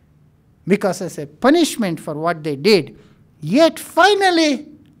because as a punishment for what they did. Yet finally,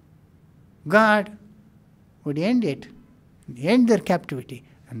 God would end it, end their captivity,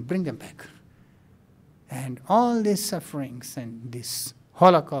 and bring them back. And all these sufferings and this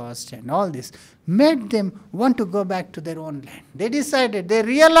Holocaust and all this made them want to go back to their own land. They decided, they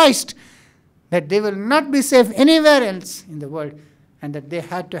realized that they will not be safe anywhere else in the world, and that they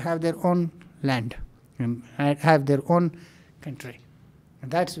had to have their own land and have their own country. And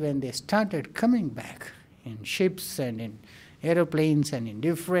that's when they started coming back in ships and in aeroplanes and in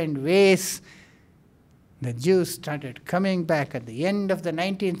different ways. The Jews started coming back at the end of the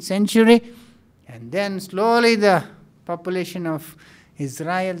 19th century, and then slowly the population of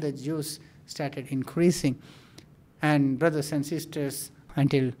Israel, the Jews, started increasing. And brothers and sisters,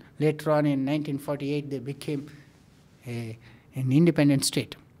 until later on in 1948, they became an independent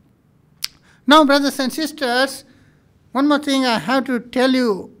state. Now, brothers and sisters, one more thing I have to tell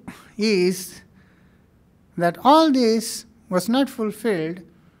you is that all this was not fulfilled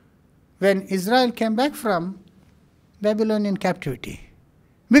when Israel came back from Babylonian captivity.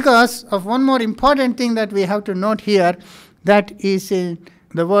 Because of one more important thing that we have to note here, that is in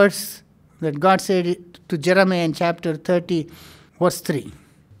the words that God said to Jeremiah in chapter 30, verse 3.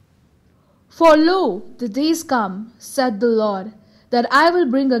 For lo, the days come, said the Lord, that I will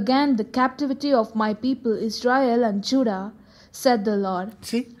bring again the captivity of my people Israel and Judah, said the Lord.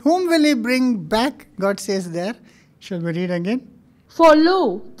 See, whom will he bring back? God says there. Shall we read again? For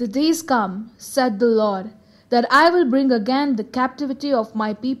lo, the days come, said the Lord, that I will bring again the captivity of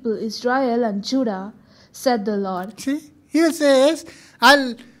my people Israel and Judah, said the Lord. See, he says,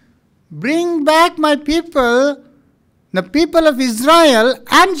 I'll bring back my people, the people of Israel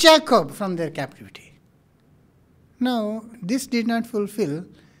and Jacob, from their captivity. Now, this did not fulfill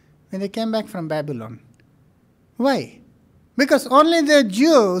when they came back from Babylon. Why? Because only the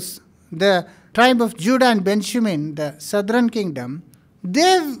Jews, the tribe of Judah and Benjamin, the southern kingdom,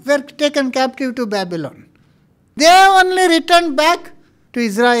 they were taken captive to Babylon. They only returned back to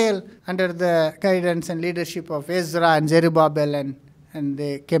Israel under the guidance and leadership of Ezra and Zerubbabel, and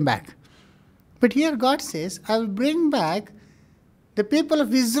they came back. But here God says, I will bring back the people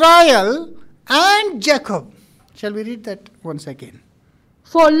of Israel and Jacob. Shall we read that once again?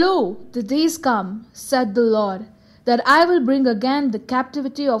 For lo, the days come, said the Lord, that I will bring again the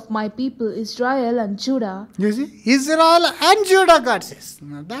captivity of my people Israel and Judah. You see, Israel and Judah, God says.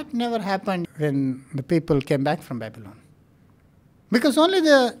 Now, that never happened when the people came back from Babylon. Because only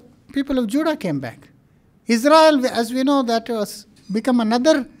the people of Judah came back. Israel, as we know, that was become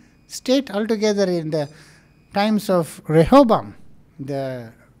another state altogether in the times of Rehoboam,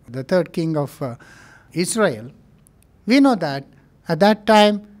 the third king of Israel. We know that at that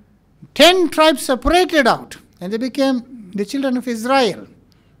time 10 tribes separated out and they became the children of Israel.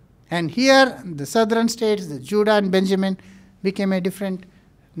 And here the southern states, the Judah and Benjamin, became a different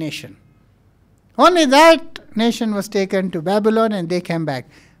nation. Only that nation was taken to Babylon and they came back.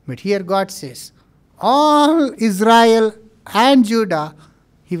 But here God says, all Israel and Judah,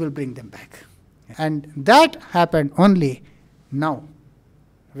 he will bring them back. And that happened only now,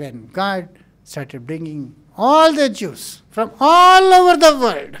 when God started bringing all the Jews from all over the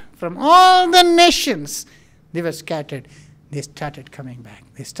world, from all the nations. They were scattered. They started coming back.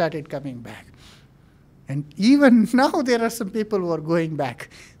 They started coming back. And even now there are some people who are going back.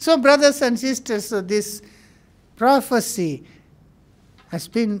 So brothers and sisters, so this prophecy has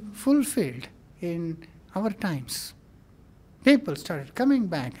been fulfilled in our times. People started coming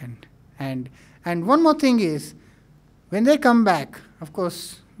back, and one more thing is, when they come back, of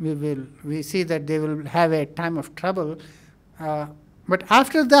course, we see that they will have a time of trouble. But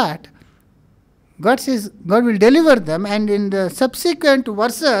after that, God says God will deliver them, and in the subsequent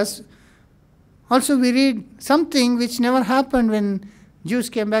verses, also we read something which never happened when Jews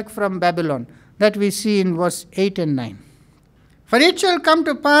came back from Babylon. That we see in verse 8 and 9. For it shall come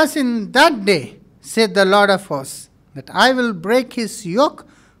to pass in that day, saith the Lord of hosts, that I will break his yoke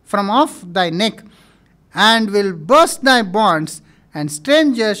from off thy neck, and will burst thy bonds, and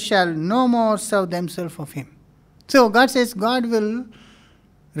strangers shall no more serve themselves of him. So God says God will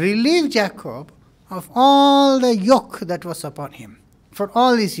relieve Jacob of all the yoke that was upon him for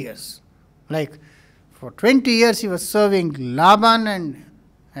all these years. Like for 20 years he was serving Laban,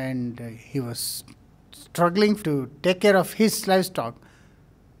 and he was struggling to take care of his livestock.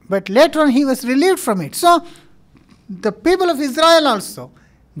 But later on he was relieved from it. So the people of Israel also,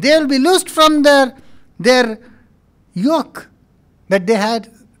 they will be loosed from their yoke that they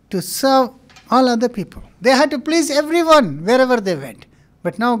had to serve all other people. They had to please everyone wherever they went.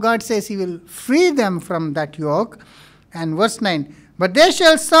 But now God says he will free them from that yoke. And verse 9, but they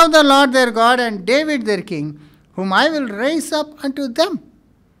shall serve the Lord their God and David their king, whom I will raise up unto them.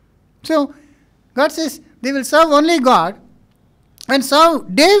 So God says they will serve only God and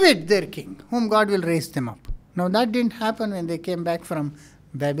serve David their king, whom God will raise them up. Now that didn't happen when they came back from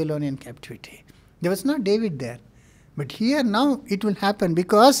Babylonian captivity. There was not David there. But here now it will happen,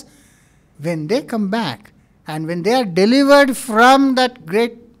 because when they come back and when they are delivered from that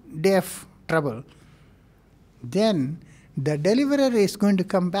great day of trouble, then the deliverer is going to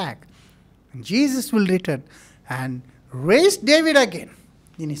come back. Jesus will return and raise David again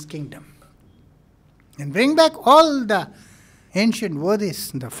in his kingdom, and bring back all the ancient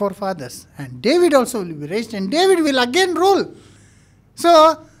worthies, the forefathers, and David also will be raised, and David will again rule.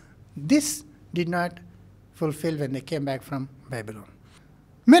 So this did not fulfill when they came back from Babylon.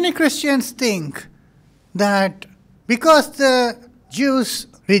 Many Christians think that because the Jews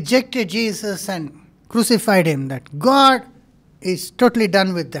rejected Jesus and crucified him, that God is totally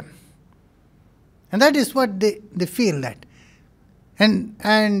done with them. And that is what they feel that. And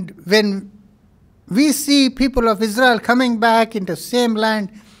when we see people of Israel coming back into the same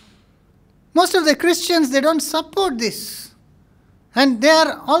land, most of the Christians, they don't support this. And they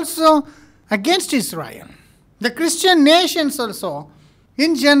are also against Israel. The Christian nations also,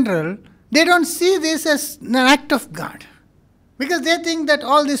 in general, they don't see this as an act of God, because they think that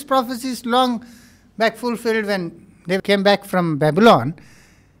all these prophecies long back fulfilled when they came back from Babylon.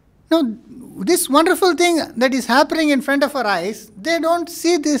 Now, this wonderful thing that is happening in front of our eyes, they don't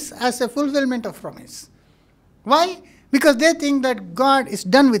see this as a fulfillment of promise. Why? Because they think that God is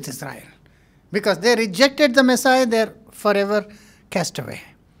done with Israel. Because they rejected the Messiah, they are forever cast away.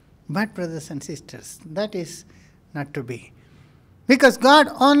 But brothers and sisters, that is not to be. Because God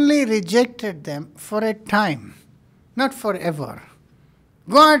only rejected them for a time, not forever.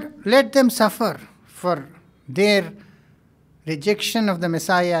 God let them suffer for their rejection of the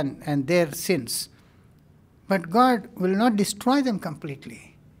Messiah and their sins. But God will not destroy them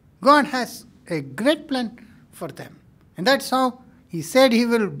completely. God has a great plan for them. And that's how he said he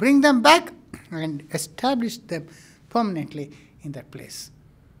will bring them back and establish them permanently in that place.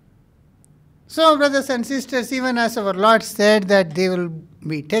 So, brothers and sisters, even as our Lord said that they will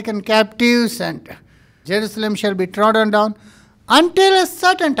be taken captives and Jerusalem shall be trodden down until a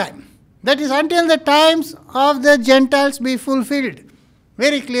certain time. That is, until the times of the Gentiles be fulfilled.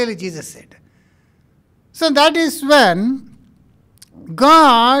 Very clearly Jesus said. So that is when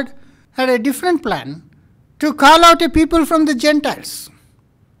God had a different plan to call out a people from the Gentiles.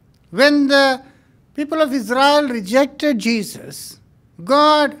 When the people of Israel rejected Jesus,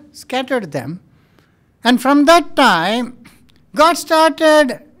 God scattered them, and from that time, God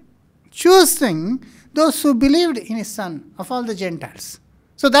started choosing those who believed in his Son of all the Gentiles.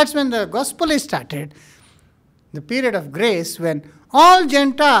 So that's when the gospel is started, the period of grace, when all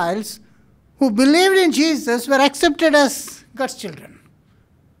Gentiles who believed in Jesus were accepted as God's children.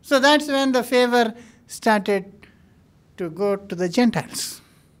 So that's when the favor started to go to the Gentiles.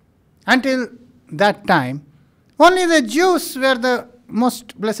 Until that time, only the Jews were the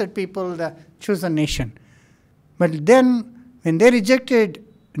most blessed people, the chosen nation. But then, when they rejected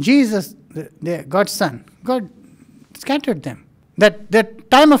Jesus, God's Son, God scattered them.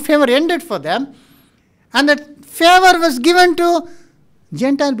 That time of favor ended for them, and that favor was given to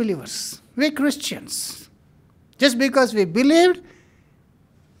Gentile believers. We Christians. Just because we believed,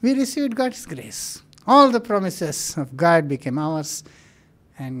 we received God's grace. All the promises of God became ours,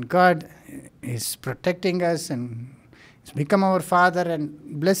 and God is protecting us and has become our Father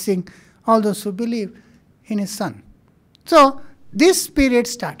and blessing all those who believe in His Son. So this period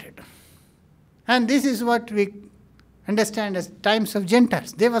started. And this is what we understand as times of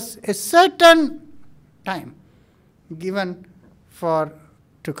Gentiles. There was a certain time given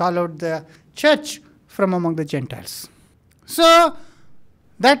to call out the church from among the Gentiles. So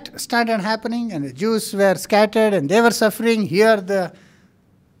that started happening, and the Jews were scattered and they were suffering. Here the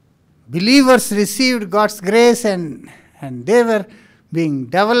believers received God's grace and they were being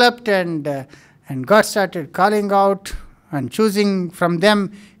developed, and God started calling out and choosing from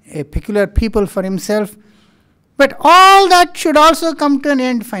them a peculiar people for Himself. But all that should also come to an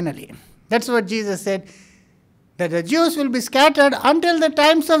end finally. That's what Jesus said, that the Jews will be scattered until the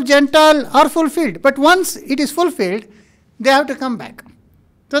times of Gentile are fulfilled. But once it is fulfilled, they have to come back.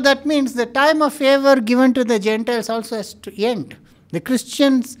 So that means the time of favor given to the Gentiles also has to end. The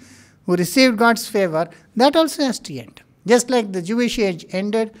Christians who received God's favor, that also has to end. Just like the Jewish age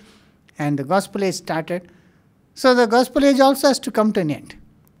ended and the gospel age started, so the gospel age also has to come to an end.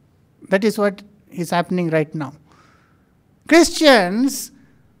 That is what is happening right now. Christians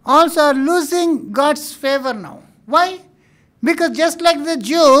also are losing God's favor now. Why? Because just like the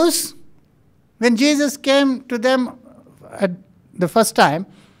Jews, when Jesus came to them at the first time,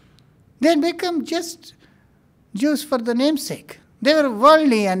 they had become just Jews for the name's sake. They were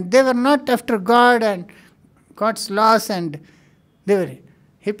worldly and they were not after God and God's laws, and they were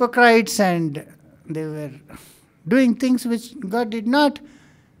hypocrites and they were doing things which God did not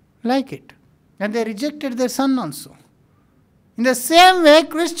like it. And they rejected their Son also. In the same way,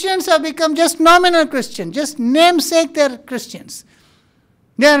 Christians have become just nominal Christians, just namesake they are Christians.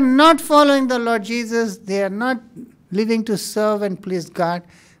 They are not following the Lord Jesus. They are not living to serve and please God.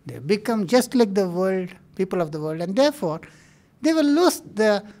 They have become just like the world, people of the world, and therefore they will lose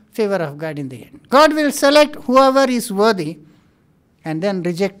the favor of God in the end. God will select whoever is worthy and then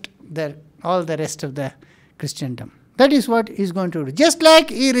reject all the rest of the Christendom. That is what He is going to do. Just like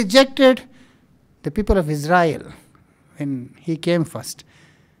He rejected the people of Israel when He came first.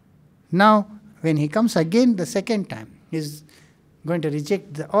 Now, when He comes again the second time, He is going to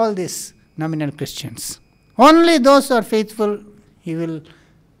reject all these nominal Christians. Only those who are faithful, He will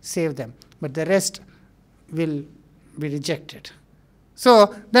save them. But the rest will be rejected.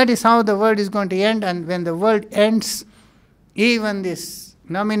 So, that is how the world is going to end. And when the world ends, even these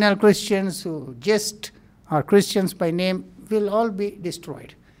nominal Christians who just are Christians by name will all be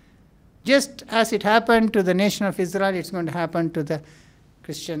destroyed. Just as it happened to the nation of Israel, it's going to happen to the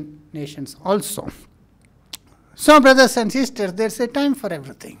Christian nations also. So, brothers and sisters, there's a time for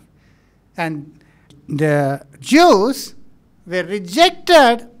everything. And the Jews were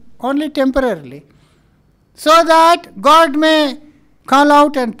rejected only temporarily, so that God may call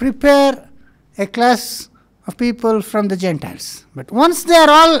out and prepare a class of people from the Gentiles. But once they are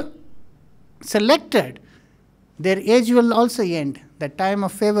all selected, their age will also end. The time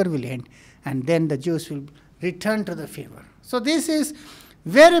of favor will end. And then the Jews will return to the favor. So this is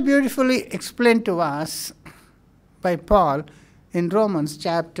very beautifully explained to us by Paul in Romans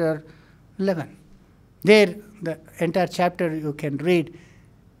chapter 11. There, the entire chapter you can read,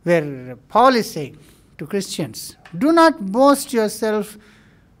 where Paul is saying to Christians, do not boast yourself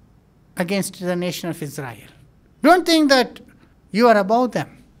against the nation of Israel. Don't think that you are above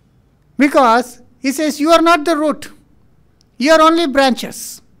them. Because he says you are not the root. You are only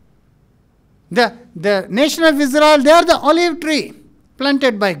branches. The nation of Israel, they are the olive tree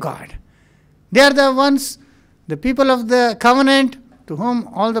planted by God. They are the ones, the people of the covenant to whom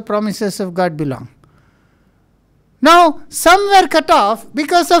all the promises of God belong. Now, some were cut off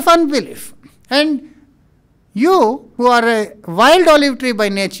because of unbelief. And you, who are a wild olive tree by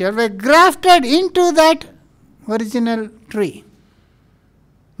nature, were grafted into that original tree.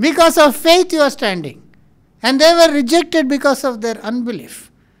 Because of faith you are standing. And they were rejected because of their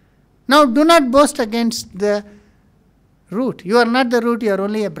unbelief. Now, do not boast against the root. You are not the root, you are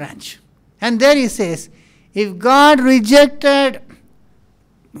only a branch. And there he says, if God rejected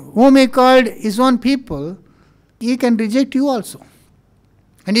whom He called His own people, He can reject you also.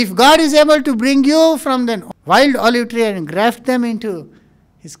 And if God is able to bring you from the wild olive tree and graft them into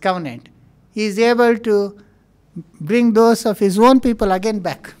His covenant, He is able to bring those of His own people again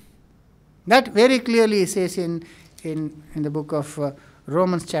back. That very clearly He says in the book of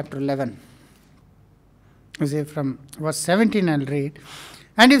Romans chapter 11. You see, from verse 17 I'll read.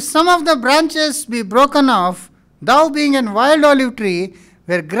 And if some of the branches be broken off, thou being an wild olive tree,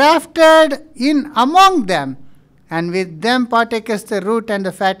 were grafted in among them, and with them partakest the root and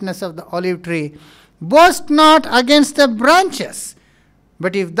the fatness of the olive tree. Boast not against the branches,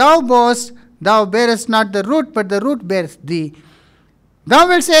 But if thou boast, thou bearest not the root, but the root bears thee. Thou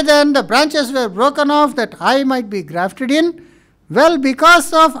wilt say then, the branches were broken off that I might be grafted in. Well,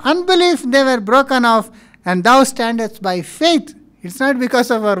 because of unbelief they were broken off, and thou standest by faith. It's not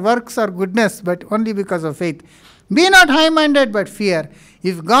because of our works or goodness, but only because of faith. Be not high-minded, but fear.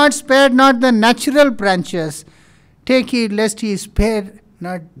 If God spared not the natural branches, take heed lest he spare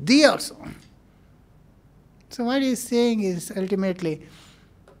not thee also. So what he is saying is ultimately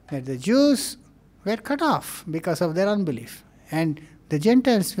that the Jews were cut off because of their unbelief, and the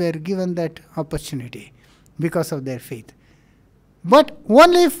Gentiles were given that opportunity because of their faith. But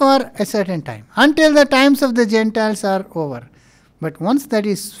only for a certain time, until the times of the Gentiles are over. But once that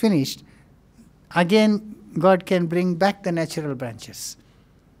is finished, again God can bring back the natural branches.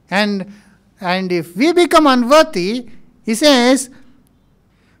 And if we become unworthy, he says,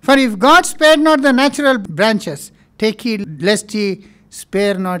 for if God spared not the natural branches, take heed lest he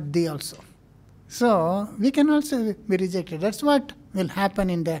spare not thee also. So we can also be rejected. That's what will happen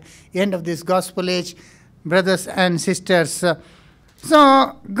in the end of this gospel age, brothers and sisters.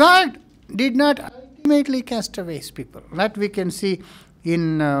 So God did not ultimately cast away his people. That we can see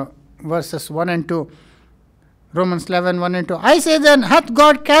in verses 1 and 2. Romans 11, 1 and 2. I say then, hath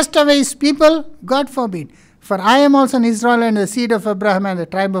God cast away his people? God forbid. For I am also an Israel and the seed of Abraham and the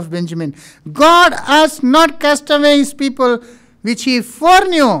tribe of Benjamin. God has not cast away his people which he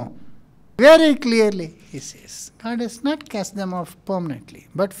foreknew. Very clearly he says, God has not cast them off permanently,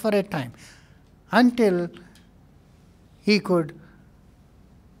 but for a time, until he could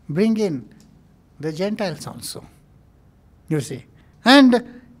bring in the Gentiles also. You see.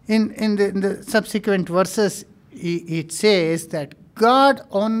 And in the subsequent verses, it says that God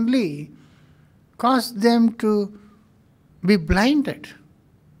only caused them to be blinded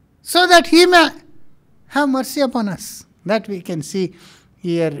so that he may have mercy upon us. That we can see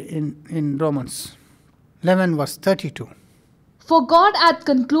here in Romans 11 verse 32. For God hath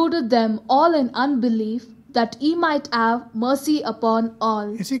concluded them all in unbelief, that he might have mercy upon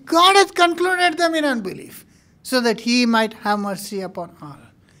all. You see, God hath concluded them in unbelief, so that he might have mercy upon all.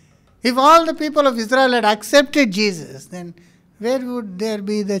 If all the people of Israel had accepted Jesus, then where would there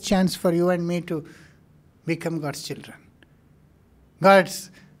be the chance for you and me to become God's children? God's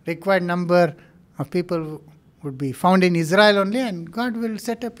required number of people would be found in Israel only, and God will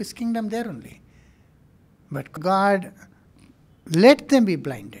set up his kingdom there only. But God let them be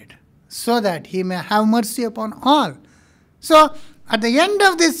blinded, so that he may have mercy upon all. So, at the end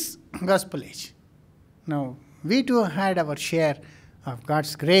of this gospel age, now we too had our share of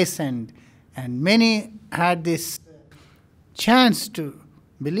God's grace, and many had this chance to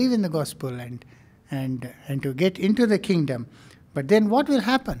believe in the gospel and to get into the kingdom. But then what will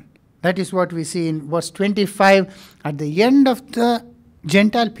happen? That is what we see in verse 25 at the end of the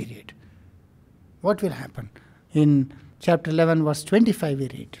Gentile period. What will happen? In chapter 11 verse 25 we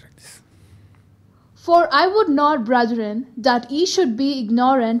read this. For I would not, brethren, that ye should be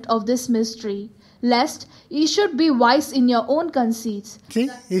ignorant of this mystery, lest ye should be wise in your own conceits. See,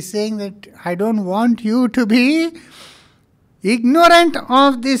 he's saying that I don't want you to be ignorant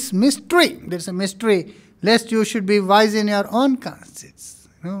of this mystery. There's a mystery, lest you should be wise in your own conceits.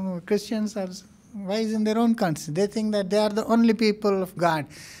 No, Christians are wise in their own conceits. They think that they are the only people of God,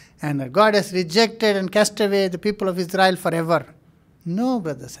 and that God has rejected and cast away the people of Israel forever. No,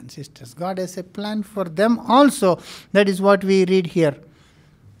 brothers and sisters, God has a plan for them also. That is what we read here.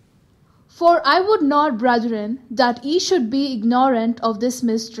 For I would not, brethren, that ye should be ignorant of this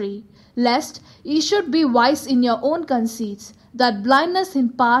mystery, lest ye should be wise in your own conceits, that blindness in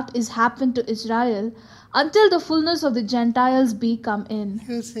part is happened to Israel, until the fullness of the Gentiles be come in.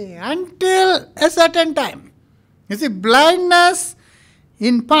 You see, until a certain time. You see, blindness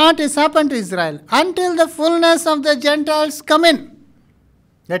in part is happened to Israel, until the fullness of the Gentiles come in.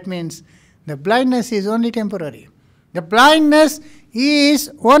 That means the blindness is only temporary. The blindness is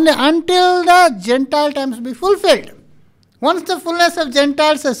only until the Gentile times be fulfilled. Once the fullness of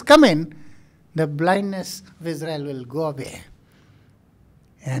Gentiles has come in, the blindness of Israel will go away.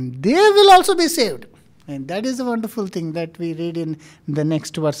 And they will also be saved. And that is a wonderful thing that we read in the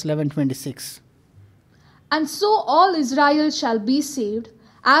next verse 11:26. And so all Israel shall be saved,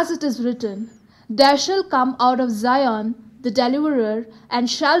 as it is written, there shall come out of Zion the deliverer, and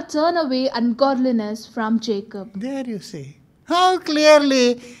shall turn away ungodliness from Jacob. There you see. How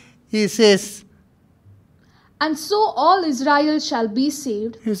clearly he says. And so all Israel shall be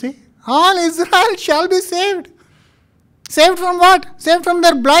saved. You see, all Israel shall be saved. Saved from what? Saved from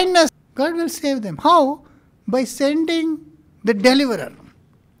their blindness. God will save them. How? By sending the deliverer.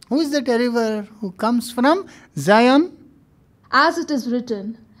 Who is the deliverer? Who comes from Zion? As it is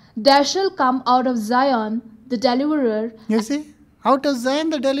written, there shall come out of Zion the deliverer. You see, out of Zion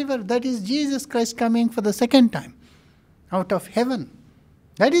the deliverer, that is Jesus Christ coming for the second time, out of heaven.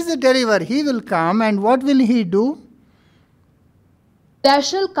 That is the deliverer. He will come, and what will he do? There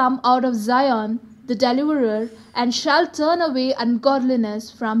shall come out of Zion the deliverer, and shall turn away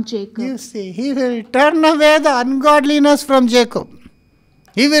ungodliness from Jacob. You see, he will turn away the ungodliness from Jacob.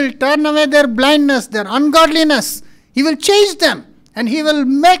 He will turn away their blindness, their ungodliness. He will change them, and he will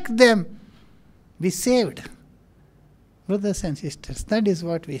make them be saved. Brothers and sisters, that is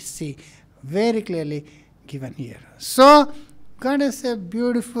what we see very clearly given here. So, God has a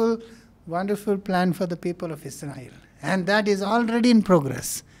beautiful, wonderful plan for the people of Israel. And that is already in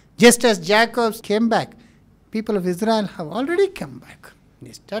progress. Just as Jacob came back, people of Israel have already come back.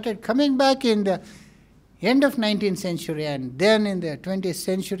 They started coming back in the end of 19th century, and then in the 20th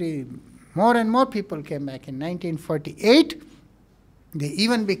century, more and more people came back. In 1948, they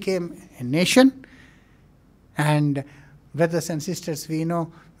even became a nation. And brothers and sisters, we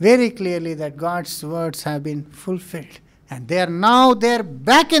know very clearly that God's words have been fulfilled. And they are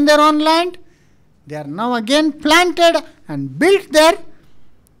back in their own land. They are now again planted and built there.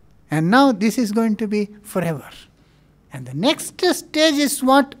 And now this is going to be forever. And the next stage is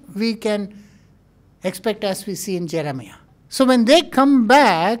what we can expect as we see in Jeremiah. So when they come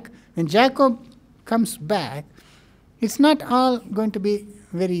back, when Jacob comes back, it's not all going to be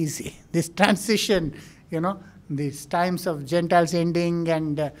very easy. This transition, these times of Gentiles ending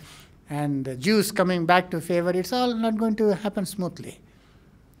and the Jews coming back to favor, it's all not going to happen smoothly.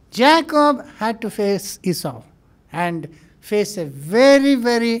 Jacob had to face Esau and face a very,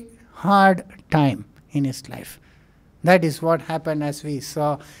 very hard time in his life. That is what happened, as we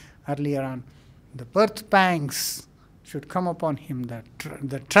saw earlier on. The birth pangs should come upon him,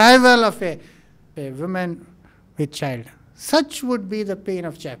 the travail of a woman with child. Such would be the pain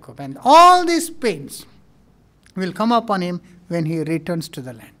of Jacob. And all these pains will come upon him when he returns to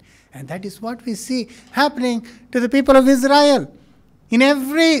the land. And that is what we see happening to the people of Israel. In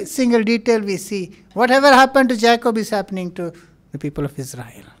every single detail we see, whatever happened to Jacob is happening to the people of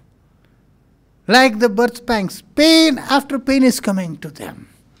Israel. Like the birth pangs, pain after pain is coming to them.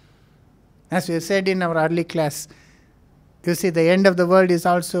 As we said in our early class, you see, the end of the world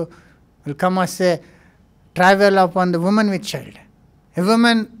will come as a travail upon the woman with child. A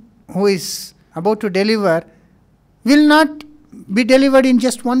woman who is about to deliver will not be delivered in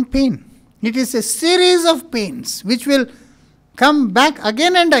just one pain. It is a series of pains which will come back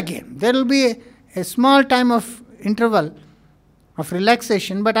again and again. There will be a small time of interval of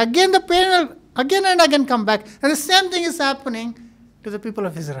relaxation, but again the pain will again and again come back. And the same thing is happening to the people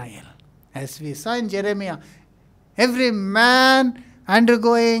of Israel. As we saw in Jeremiah, every man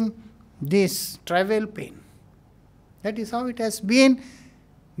undergoing this travail pain. That is how it has been.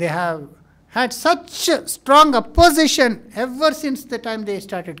 They have had such strong opposition ever since the time they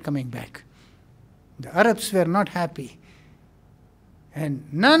started coming back. The Arabs were not happy.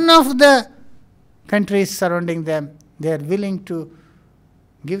 And none of the countries surrounding them, they are willing to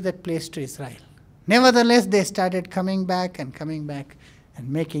give that place to Israel. Nevertheless, they started coming back and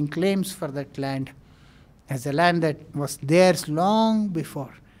making claims for that land as a land that was theirs long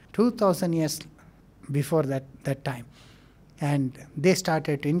before, 2,000 years before that time. And they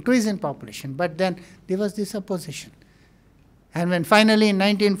started to increase in population. But then there was this opposition. And when finally in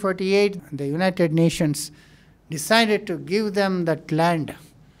 1948, the United Nations decided to give them that land,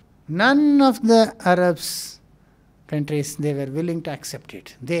 none of the Arabs countries, they were willing to accept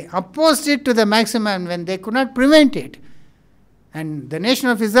it. They opposed it to the maximum when they could not prevent it. And the nation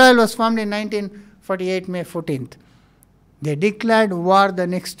of Israel was formed in 1948, May 14th. They declared war the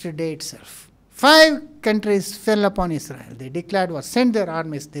next day itself. 5 countries fell upon Israel. They declared war, sent their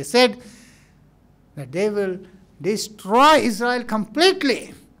armies. They said that they will destroy Israel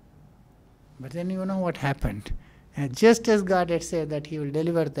completely. But then you know what happened. And just as God had said that he will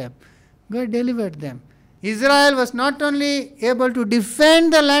deliver them, God delivered them. Israel was not only able to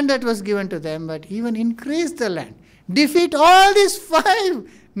defend the land that was given to them, but even increase the land. Defeat all these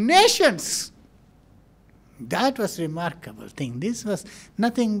 5 nations. That was a remarkable thing. This was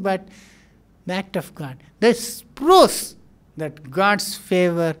nothing but the act of God. This proves that God's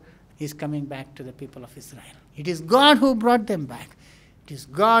favor is coming back to the people of Israel. It is God who brought them back. It is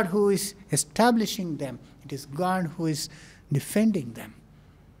God who is establishing them. It is God who is defending them.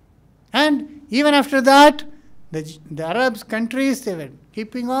 And even after that, the Arab countries, they were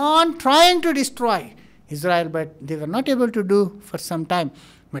keeping on trying to destroy Israel, but they were not able to do for some time.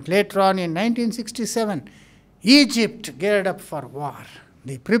 But later on in 1967, Egypt geared up for war.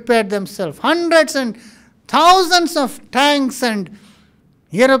 They prepared themselves. Hundreds and thousands of tanks and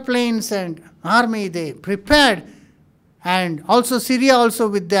aeroplanes and army they prepared, and also Syria also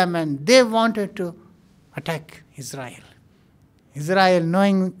with them, and they wanted to attack Israel. Israel,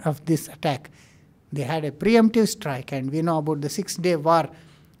 knowing of this attack, they had a preemptive strike, and we know about the 6-day war,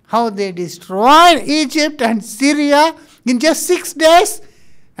 how they destroyed Egypt and Syria in just 6 days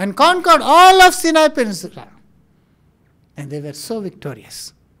and conquered all of Sinai Peninsula. And they were so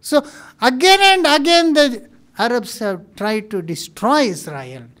victorious. So again and again the Arabs have tried to destroy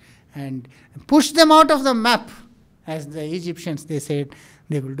Israel and push them out of the map, as the Egyptians, they said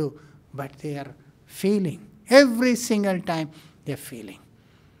they will do. But they are failing. Every single time they are failing.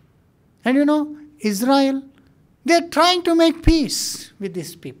 And you know, Israel, they are trying to make peace with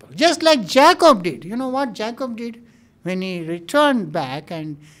these people. Just like Jacob did. You know what Jacob did? When he returned back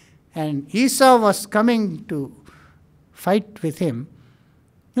and Esau was coming to fight with him,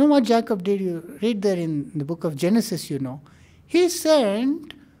 you know what Jacob did? You read there in the book of Genesis, you know. He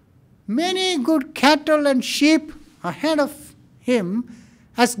sent many good cattle and sheep ahead of him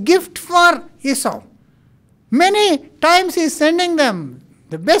as gift for Esau. Many times he is sending them.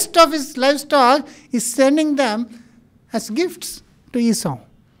 The best of his livestock is sending them as gifts to Esau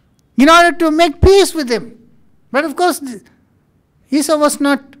in order to make peace with him. But of course, Esau was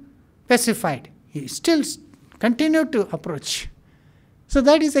not pacified. He still continued to approach. So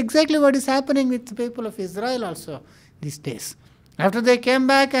that is exactly what is happening with the people of Israel also these days. After they came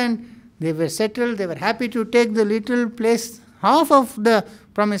back and they were settled, they were happy to take the little place, half of the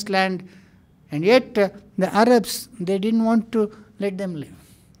promised land, and yet the Arabs, they didn't want to let them live.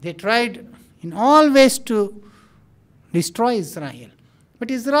 They tried in all ways to destroy Israel. But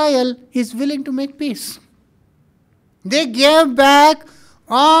Israel is willing to make peace. They gave back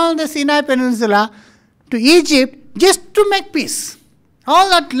all the Sinai Peninsula to Egypt just to make peace. All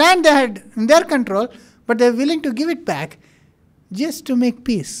that land they had in their control, but they are willing to give it back just to make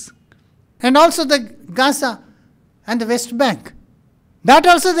peace. And also the Gaza and the West Bank. That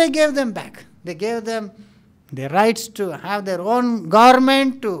also they gave them back. They gave them the rights to have their own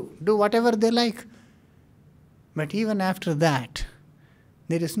government, to do whatever they like. But even after that,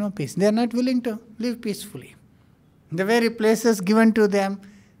 there is no peace. They are not willing to live peacefully. The very places given to them,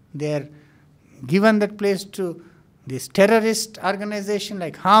 they are given that place to this terrorist organization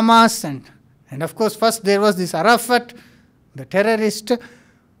like Hamas, and of course first there was this Arafat, the terrorist,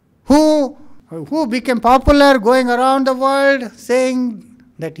 who became popular going around the world saying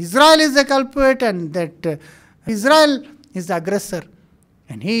that Israel is the culprit and that Israel is the aggressor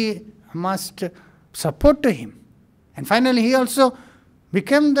and he must support to him. And finally he also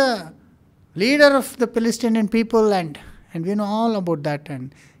became the leader of the Palestinian people, and we know all about that.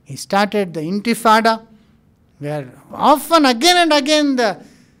 And he started the Intifada, where often again and again the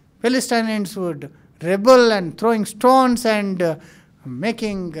Palestinians would rebel and throwing stones and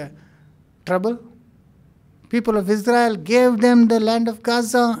making trouble. People of Israel gave them the land of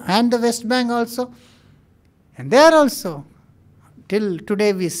Gaza and the West Bank also. And there also, till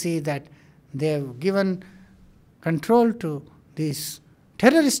today we see that they have given control to this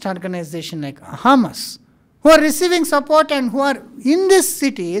terrorist organization like Hamas, who are receiving support and who are in these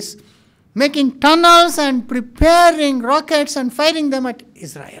cities making tunnels and preparing rockets and firing them at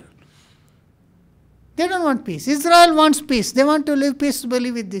Israel. They don't want peace. Israel wants peace. They want to live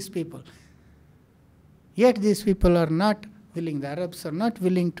peaceably with these people. Yet these people are not willing, the Arabs are not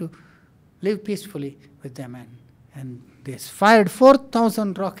willing to live peacefully with them. And they fired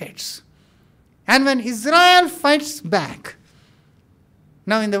 4,000 rockets. And when Israel fights back,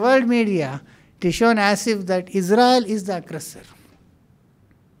 now in the world media, it is shown as if that Israel is the aggressor.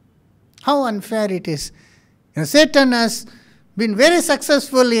 How unfair it is. You know, Satan has been very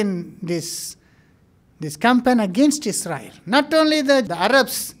successful in this campaign against Israel. Not only the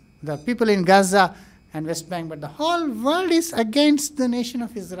Arabs, the people in Gaza and West Bank, but the whole world is against the nation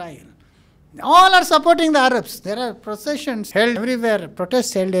of Israel. All are supporting the Arabs. There are processions held everywhere,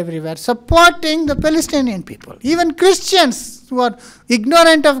 protests held everywhere, supporting the Palestinian people. Even Christians who are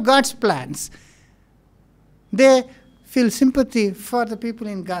ignorant of God's plans, they feel sympathy for the people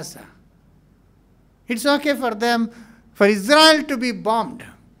in Gaza. It's okay for them, for Israel to be bombed.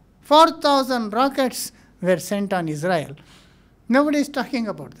 4,000 rockets were sent on Israel. Nobody is talking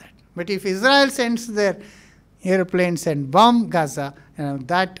about that. But if Israel sends their airplanes and bomb Gaza,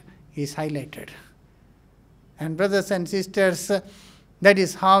 that is highlighted. And brothers and sisters, that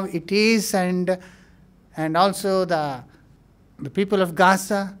is how it is. And also the people of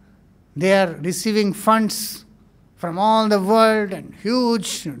Gaza, they are receiving funds from all the world and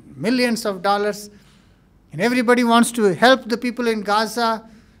huge millions of dollars. And everybody wants to help the people in Gaza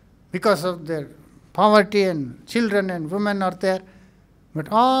because of their poverty and children and women are there. But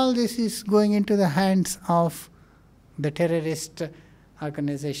all this is going into the hands of the terrorist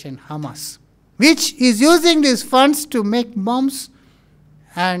organization Hamas, which is using these funds to make bombs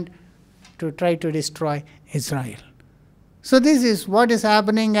and to try to destroy Israel. So this is what is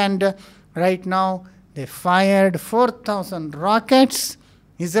happening, and right now they fired 4,000 rockets.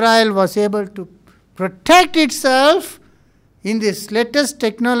 Israel was able to protect itself in this latest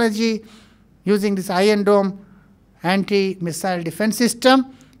technology using this Iron Dome anti-missile defense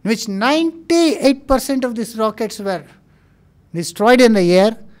system, in which 98% of these rockets were destroyed in the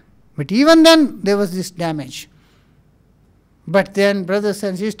air. But even then, there was this damage. But then, brothers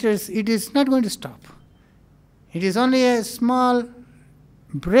and sisters, it is not going to stop. It is only a small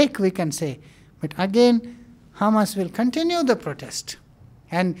break, we can say. But again, Hamas will continue the protest.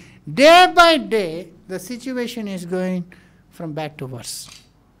 And day by day, the situation is going from bad to worse.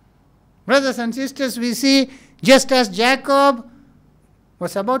 Brothers and sisters, we see just as Jacob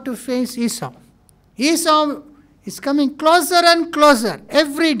was about to face Esau, Esau is coming closer and closer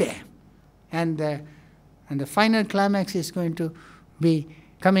every day. And the final climax is going to be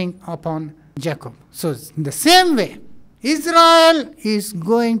coming upon Jacob. So in the same way, Israel is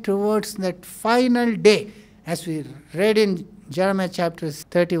going towards that final day, as we read in Jeremiah chapter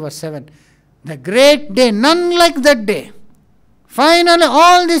 30 verse 7. The great day, none like that day. Finally,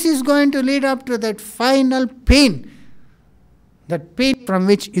 all this is going to lead up to that final pain, that pain from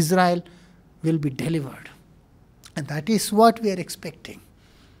which Israel will be delivered. And that is what we are expecting.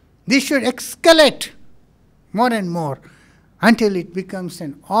 This should escalate more and more until it becomes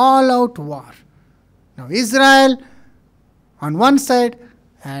an all-out war. Now Israel on one side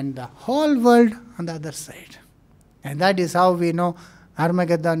and the whole world on the other side. And that is how we know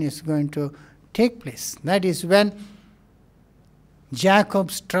Armageddon is going to take place. That is when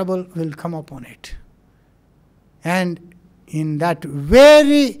Jacob's trouble will come upon it. And in that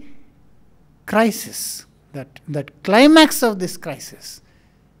very crisis, that climax of this crisis,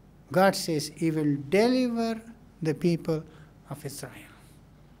 God says He will deliver the people of Israel.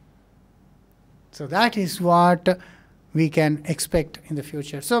 So that is what we can expect in the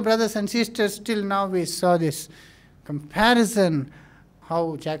future. So brothers and sisters, till now we saw this comparison,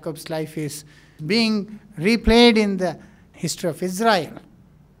 how Jacob's life is being replayed in the history of Israel.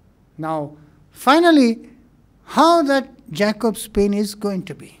 Now, finally, how that Jacob's pain is going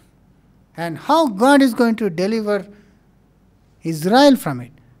to be, and how God is going to deliver Israel from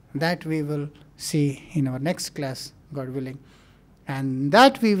it, that we will see in our next class, God willing. And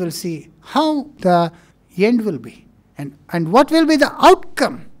that we will see how the end will be, and what will be the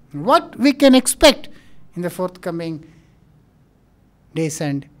outcome, what we can expect in the forthcoming days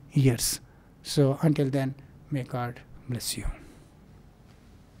and years. So until then, may God bless you.